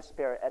not in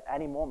despair at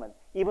any moment.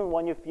 Even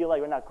when you feel like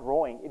you're not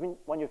growing, even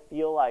when you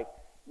feel like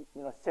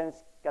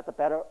sins get the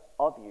better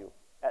of you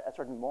at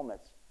certain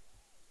moments,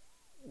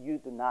 you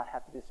do not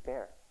have to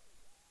despair.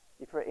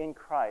 If you're in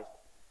Christ,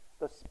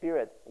 the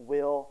Spirit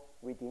will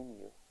redeem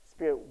you.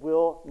 Spirit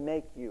will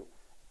make you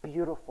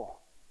beautiful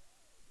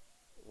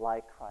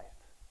like Christ.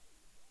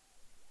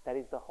 That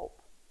is the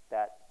hope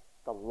that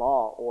the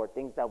law or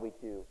things that we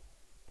do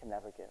can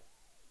never give.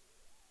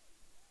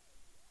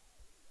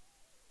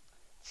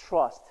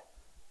 Trust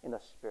in the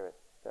Spirit,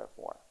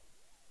 therefore.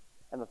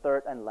 And the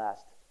third and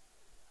last,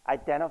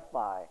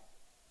 identify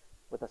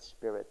with the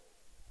Spirit.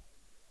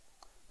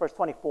 Verse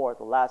 24,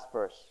 the last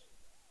verse,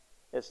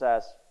 it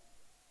says,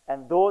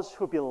 "And those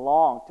who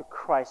belong to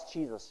Christ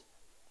Jesus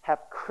have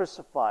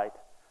crucified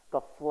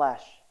the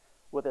flesh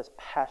with its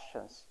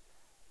passions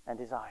and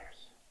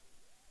desires."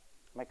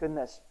 My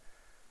goodness,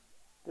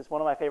 this is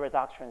one of my favorite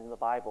doctrines in the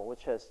Bible,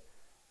 which is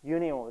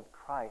union with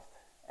Christ.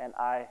 And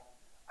I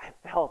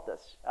felt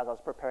this as I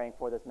was preparing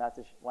for this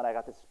message when I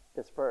got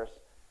this verse.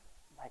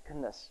 My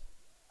goodness,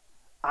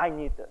 I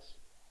need this.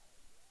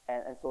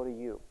 And so do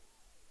you.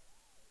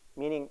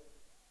 Meaning,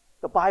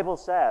 the Bible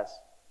says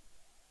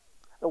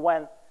that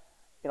when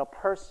a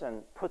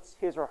person puts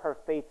his or her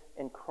faith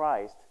in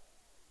Christ,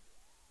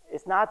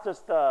 it's not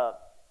just a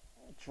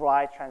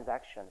dry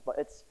transaction, but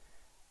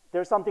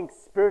there's something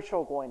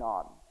spiritual going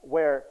on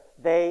where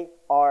they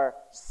are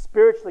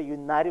spiritually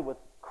united with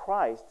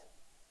Christ,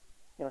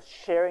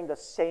 sharing the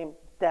same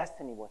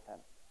destiny with him.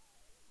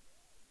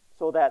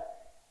 So that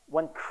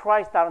when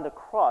Christ died on the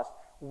cross,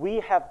 we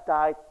have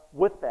died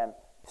with them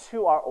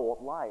to our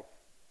old life.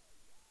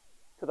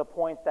 To the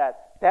point that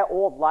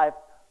old life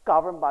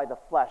governed by the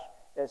flesh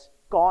is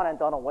gone and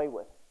done away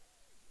with.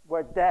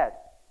 We're dead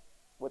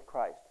with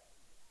Christ.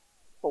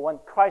 But when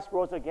Christ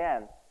rose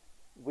again,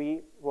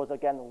 we rose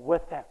again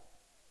with him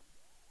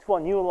to a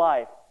new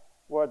life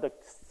where the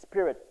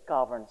Spirit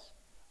governs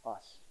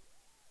us.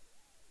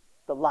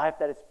 The life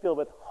that is filled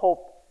with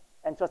hope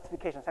and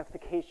justification,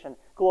 sanctification,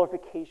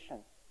 glorification.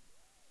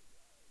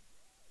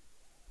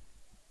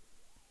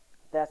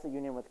 That's the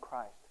union with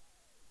Christ.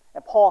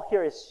 And Paul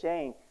here is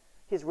saying,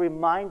 he's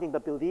reminding the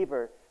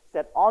believer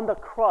that on the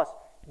cross,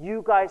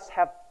 you guys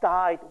have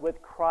died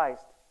with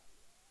Christ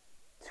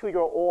to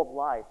your old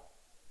life.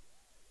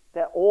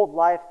 That old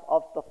life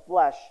of the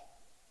flesh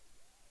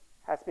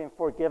has been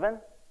forgiven.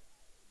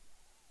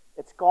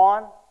 It's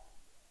gone.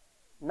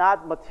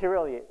 Not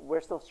materially,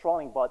 we're still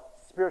struggling, but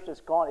spiritually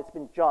it's gone. It's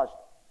been judged.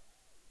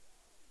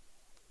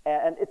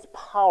 And its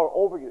power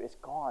over you is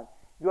gone.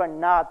 You're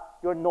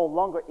no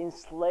longer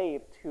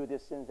enslaved to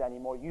these sins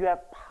anymore. You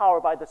have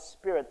power by the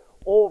Spirit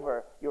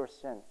over your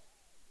sins,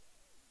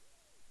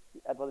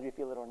 whether you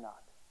feel it or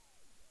not.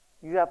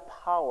 You have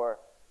power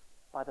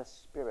by the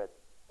Spirit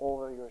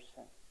over your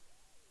sins.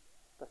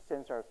 The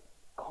sins are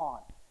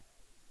gone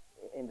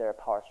in their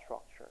power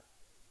structure.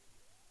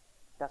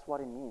 That's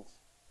what it means.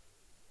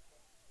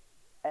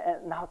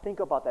 And now think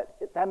about that.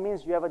 That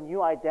means you have a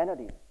new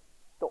identity.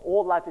 The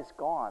old life is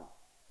gone.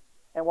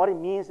 And what it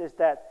means is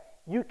that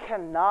you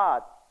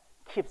cannot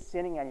keep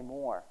sinning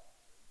anymore.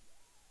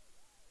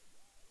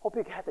 Hope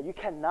you get that. You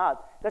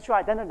cannot. That's your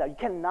identity now. You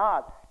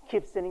cannot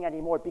keep sinning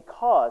anymore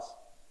because,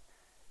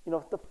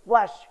 the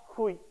flesh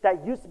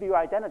that used to be your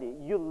identity,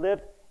 you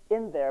lived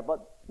in there, but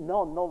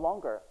no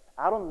longer.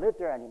 I don't live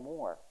there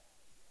anymore.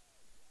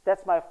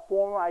 That's my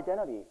former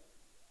identity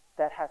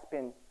that has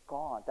been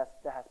gone. That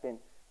has been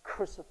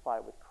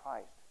crucified with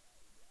Christ.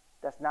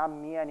 That's not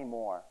me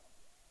anymore.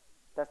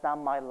 That's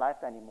not my life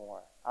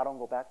anymore. I don't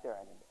go back there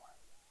anymore.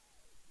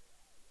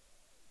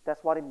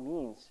 That's what it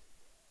means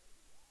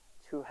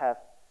to have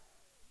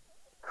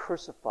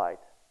crucified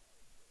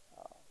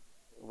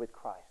with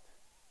Christ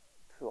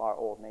to our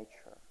old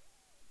nature.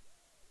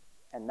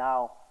 And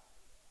now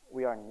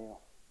we are new.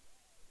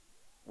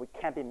 We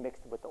can't be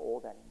mixed with the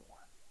old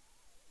anymore.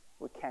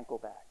 We can't go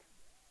back.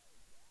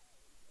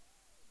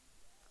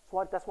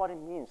 So that's what it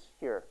means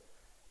here.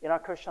 In our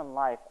Christian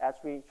life, as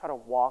we try to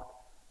walk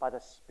by the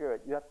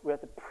Spirit, we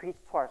have to preach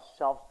to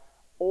ourselves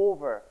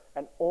over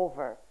and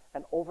over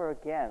and over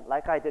again,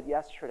 like I did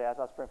yesterday as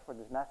I was praying for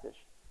this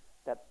message,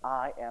 that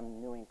I am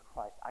new in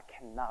Christ. I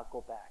cannot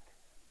go back.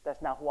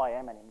 That's not who I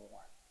am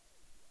anymore.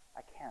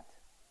 I can't.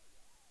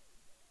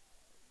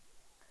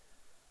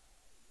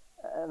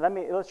 Let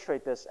me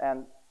illustrate this,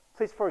 and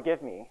please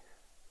forgive me,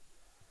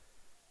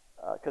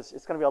 because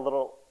it's going to be a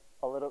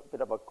little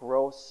bit of a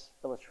gross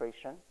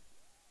illustration,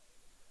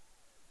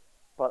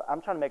 but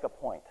I'm trying to make a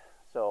point,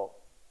 so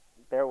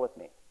bear with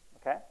me,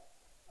 okay?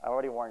 I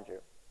already warned you.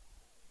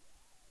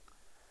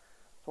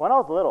 So when I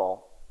was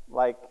little,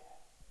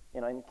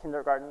 in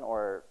kindergarten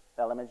or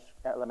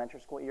elementary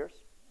school years,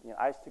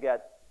 I used to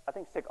get, I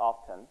think, sick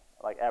often.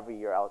 Like every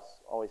year I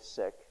was always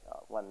sick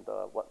when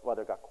the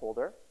weather got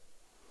colder.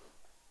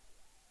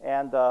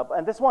 And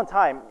this one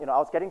time, I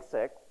was getting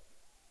sick,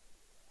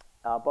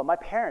 but my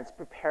parents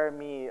prepared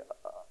me,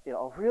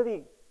 a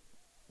really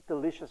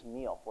delicious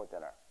meal for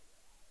dinner.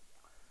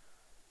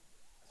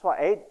 So I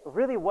ate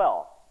really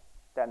well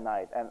that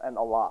night and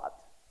a lot.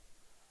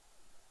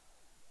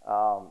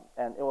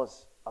 And it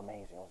was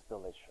amazing. It was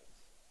delicious.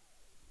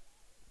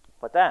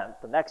 But then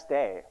the next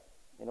day,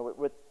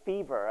 with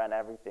fever and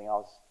everything, I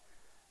was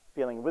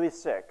feeling really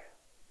sick.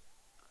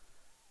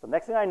 The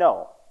next thing I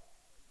know,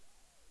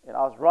 I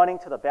was running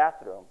to the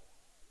bathroom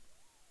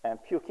and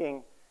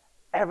puking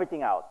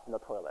everything out in the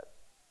toilet.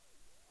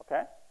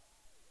 Okay?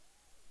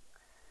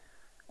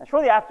 And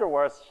shortly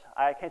afterwards,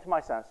 I came to my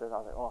senses. I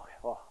was like,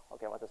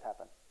 okay, what just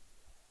happened?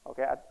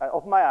 Okay, I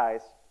opened my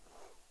eyes,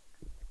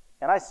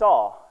 and I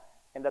saw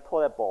in the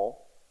toilet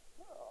bowl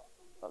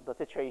the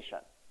situation.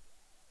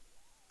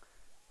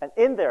 And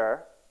in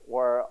there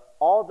were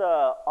all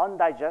the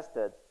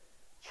undigested,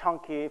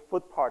 chunky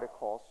food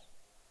particles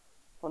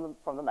from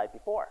the night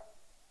before.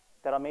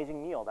 That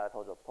amazing meal that I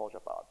told you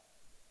about.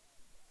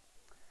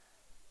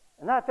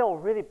 And then I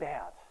felt really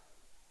bad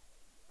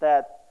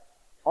that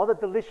all the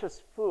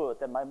delicious food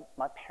that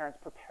my parents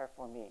prepared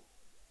for me,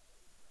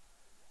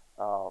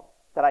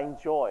 that I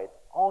enjoyed,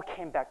 all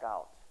came back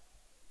out.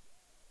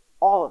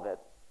 All of it.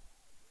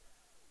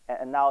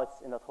 And now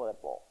it's in the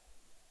toilet bowl.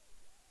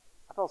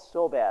 I felt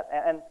so bad.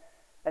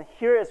 And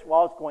here is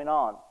what was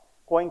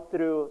going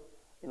through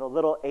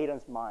little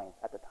Adin's mind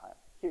at the time.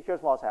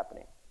 Here's what was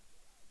happening.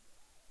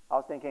 I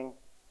was thinking,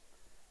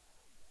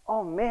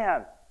 oh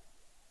man,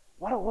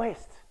 What a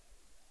waste.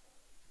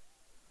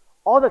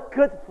 All the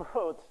good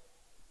food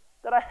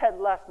that I had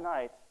last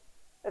night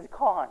is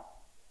gone.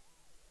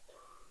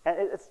 And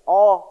it's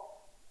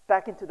all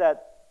back into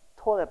that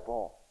toilet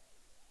bowl.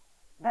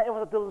 Man, it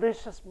was a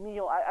delicious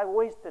meal. I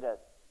wasted it.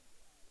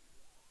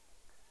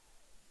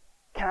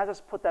 Can I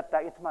just put that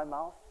back into my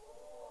mouth?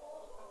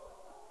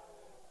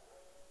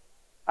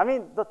 I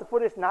mean, the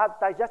food is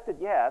not digested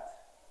yet.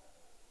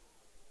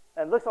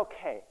 And it looks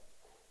okay.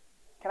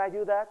 Can I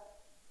do that?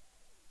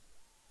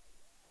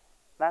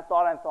 And I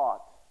thought and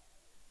thought.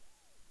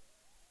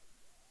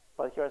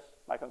 But here's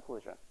my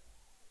conclusion.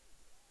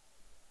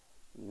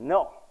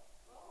 No.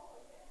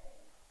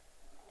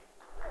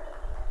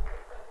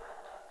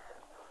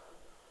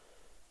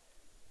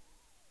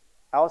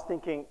 I was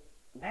thinking,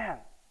 man,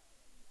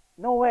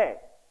 no way.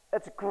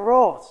 It's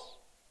gross.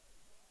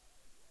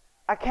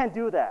 I can't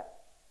do that.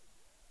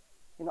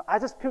 I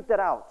just puked that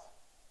out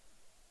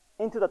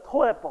into the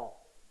toilet bowl.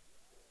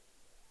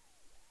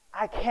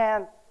 I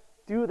can't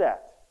do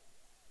that.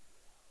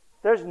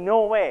 There's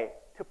no way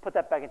to put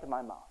that back into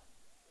my mouth.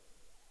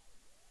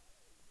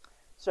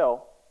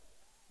 So,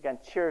 again,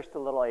 cheers to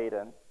little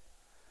Adin.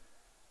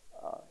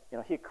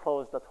 He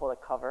closed the toilet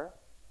cover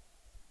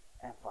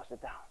and flushed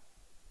it down.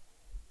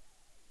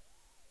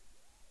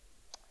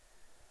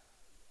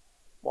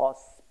 Well,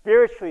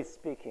 spiritually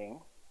speaking,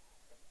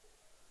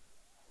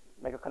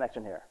 make a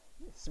connection here.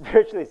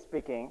 Spiritually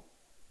speaking,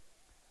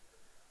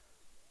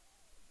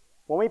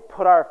 when we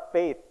put our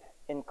faith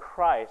in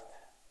Christ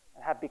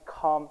and have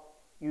become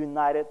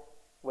united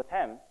with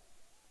Him,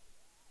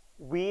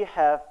 we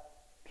have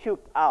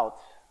puked out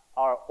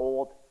our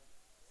old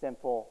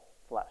sinful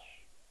flesh.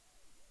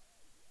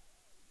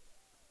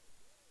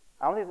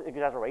 I don't think it's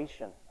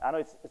exaggeration. I know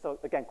it's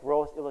again,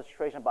 gross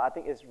illustration, but I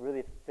think it's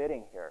really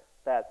fitting here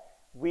that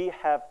we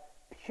have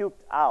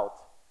puked out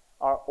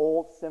our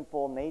old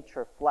sinful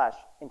nature flesh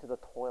into the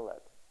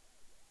toilet.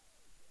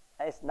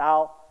 And it's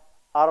now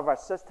out of our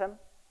system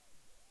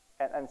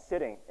and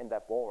sitting in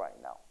that bowl right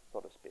now,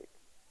 so to speak.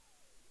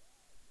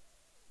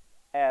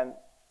 And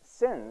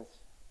sins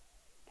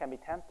can be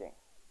tempting,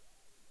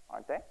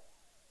 aren't they?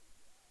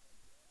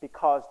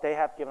 Because they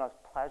have given us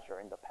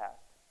pleasure in the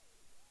past.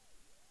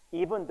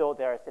 Even though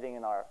they are sitting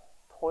in our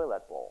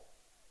toilet bowl,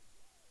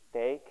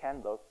 they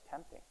can look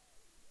tempting.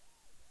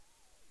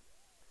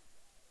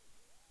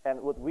 And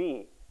would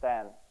we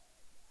then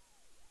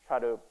try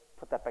to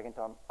put that back into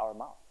our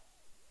mouth?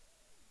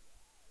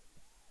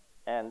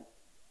 And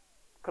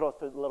kudos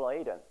to little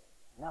Adin.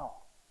 No.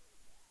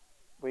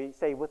 We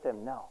say with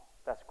him, no,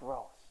 that's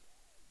gross.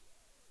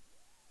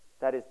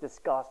 That is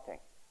disgusting.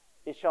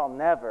 It shall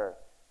never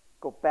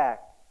go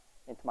back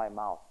into my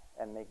mouth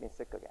and make me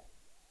sick again.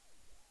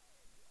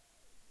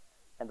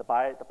 And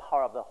by the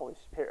power of the Holy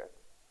Spirit,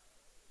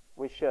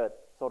 we should,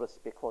 so to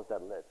speak, close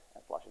that lid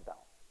and flush it down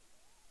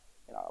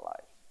in our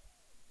lives.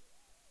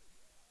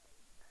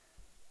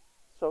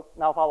 So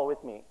now follow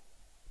with me.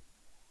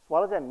 So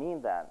what does that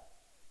mean then?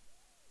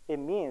 It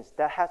means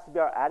that has to be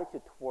our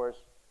attitude towards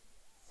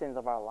sins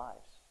of our lives.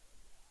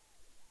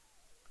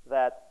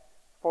 That,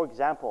 for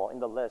example, in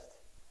the list,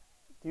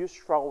 do you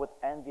struggle with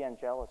envy and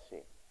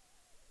jealousy,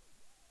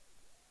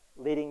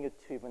 leading you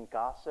to even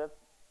gossip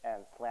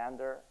and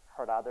slander,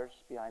 hurt others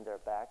behind their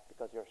back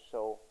because you're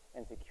so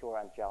insecure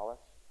and jealous?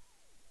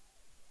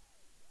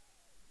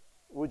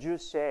 Would you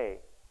say,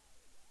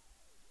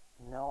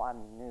 no,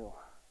 I'm new.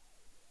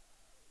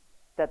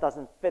 That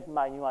doesn't fit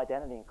my new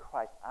identity in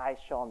Christ. I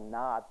shall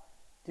not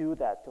do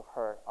that to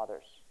hurt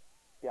others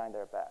behind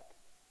their back.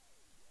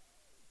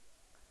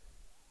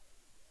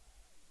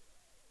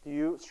 Do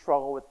you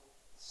struggle with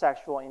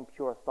sexual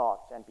impure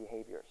thoughts and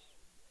behaviors?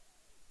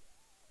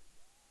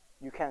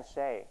 You can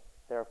say,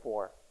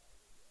 therefore,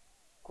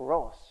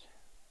 gross.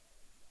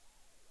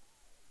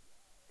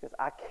 Because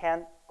I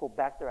can't go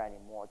back there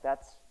anymore.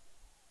 That's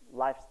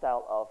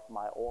lifestyle of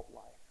my old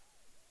life.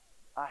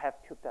 I have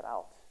puked that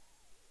out.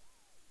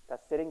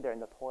 That's sitting there in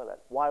the toilet.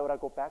 Why would I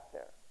go back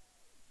there?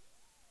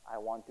 I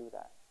won't do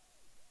that.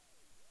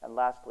 And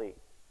lastly,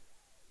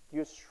 do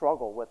you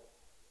struggle with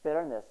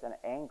bitterness and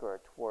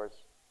anger towards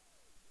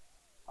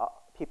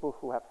people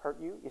who have hurt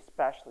you,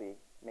 especially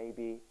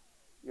maybe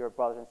your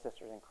brothers and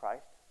sisters in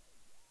Christ?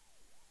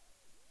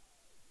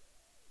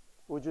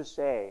 Would you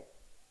say,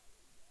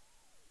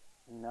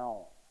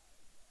 no,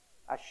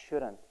 I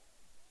shouldn't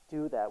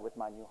do that with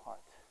my new heart.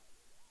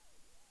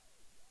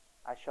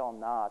 I shall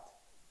not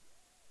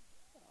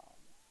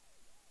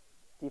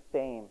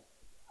defame.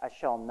 I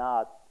shall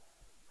not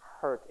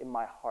hurt in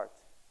my heart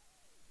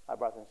my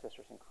brothers and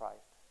sisters in Christ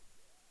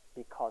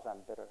because I'm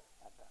bitter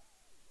at them.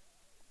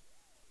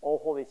 Oh,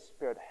 Holy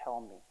Spirit,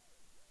 help me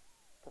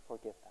to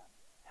forgive them.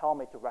 Help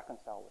me to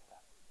reconcile with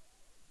them.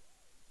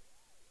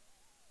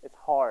 It's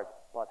hard,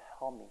 but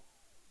help me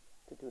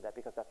to do that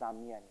because that's not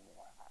me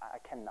anymore. I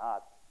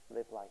cannot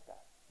live like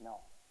that. No.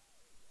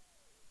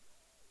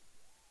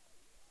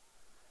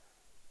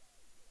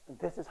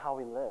 This is how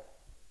we live.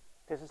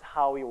 This is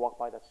how we walk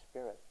by the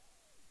Spirit.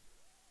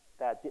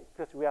 That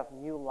because we have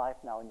new life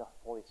now in the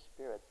Holy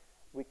Spirit,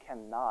 we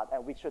cannot,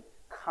 and we should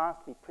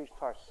constantly preach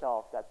to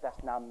ourselves that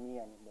that's not me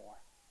anymore.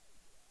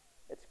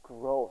 It's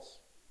gross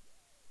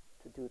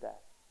to do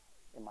that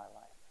in my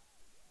life.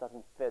 It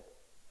doesn't fit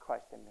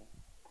Christ in me.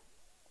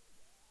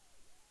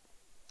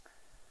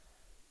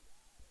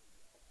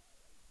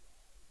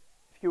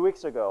 A few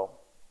weeks ago,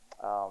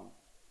 I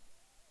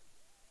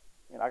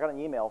got an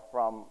email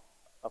from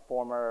a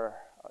former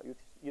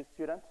youth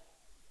student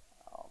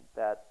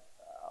that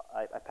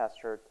I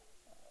pastored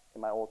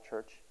in my old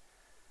church,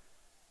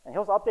 and he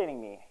was updating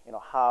me,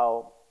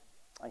 how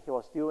he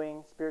was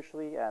doing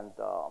spiritually, and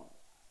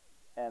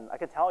I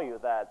can tell you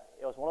that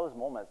it was one of those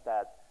moments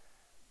that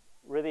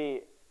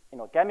really,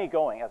 get me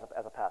going as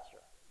a pastor.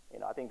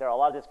 I think there are a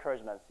lot of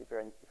discouragements if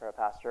you're a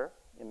pastor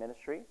in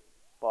ministry,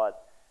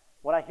 but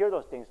when I hear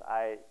those things,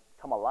 I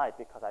come alive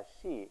because I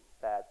see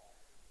that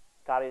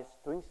God is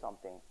doing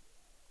something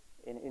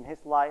in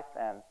his life,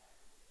 and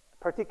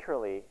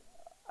particularly,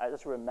 I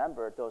just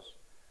remember those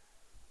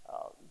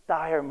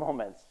dire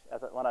moments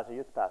when I was a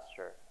youth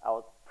pastor. I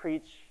would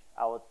preach,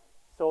 I would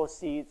sow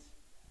seeds,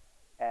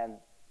 and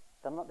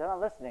they're not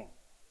listening.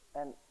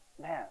 And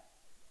man,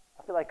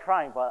 I feel like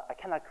crying, but I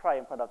cannot cry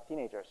in front of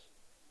teenagers.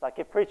 So I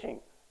keep preaching.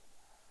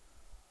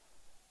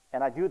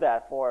 And I do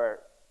that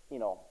for,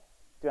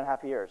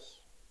 2.5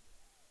 years.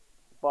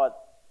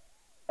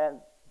 And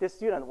this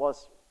student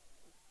was,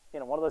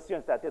 one of those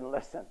students that didn't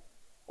listen,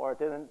 or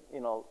didn't,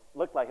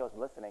 look like he was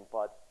listening,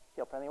 but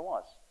he apparently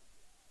was.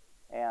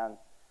 And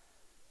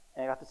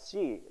I got to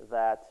see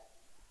that,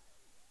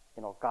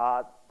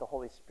 God, the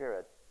Holy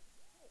Spirit,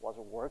 was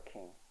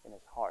working in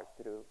his heart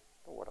through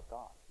the Word of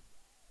God.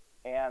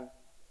 And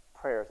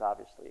prayers,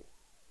 obviously,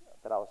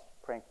 that I was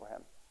praying for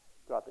him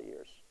throughout the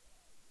years.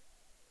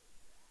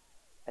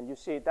 And you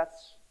see,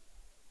 that's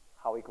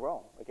how we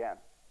grow again.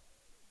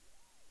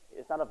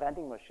 It's not a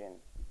vending machine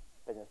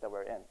business that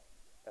we're in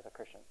as a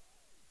Christians.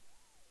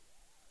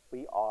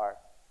 We are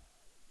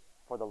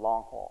for the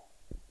long haul.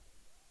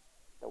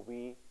 That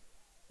we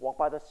walk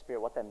by the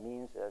Spirit. What that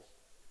means is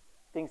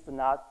things do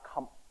not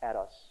come at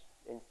us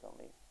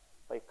instantly,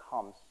 but it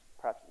comes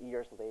perhaps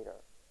years later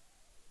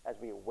as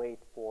we wait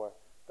for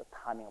the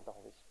timing of the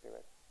Holy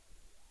Spirit.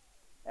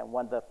 And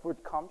when the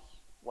fruit comes,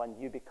 when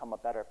you become a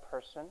better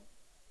person,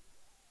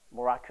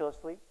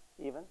 miraculously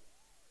even,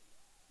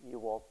 you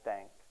will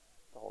thank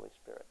the Holy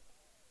Spirit.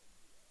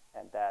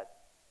 And that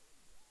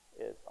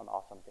is an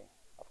awesome thing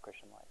of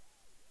Christian life.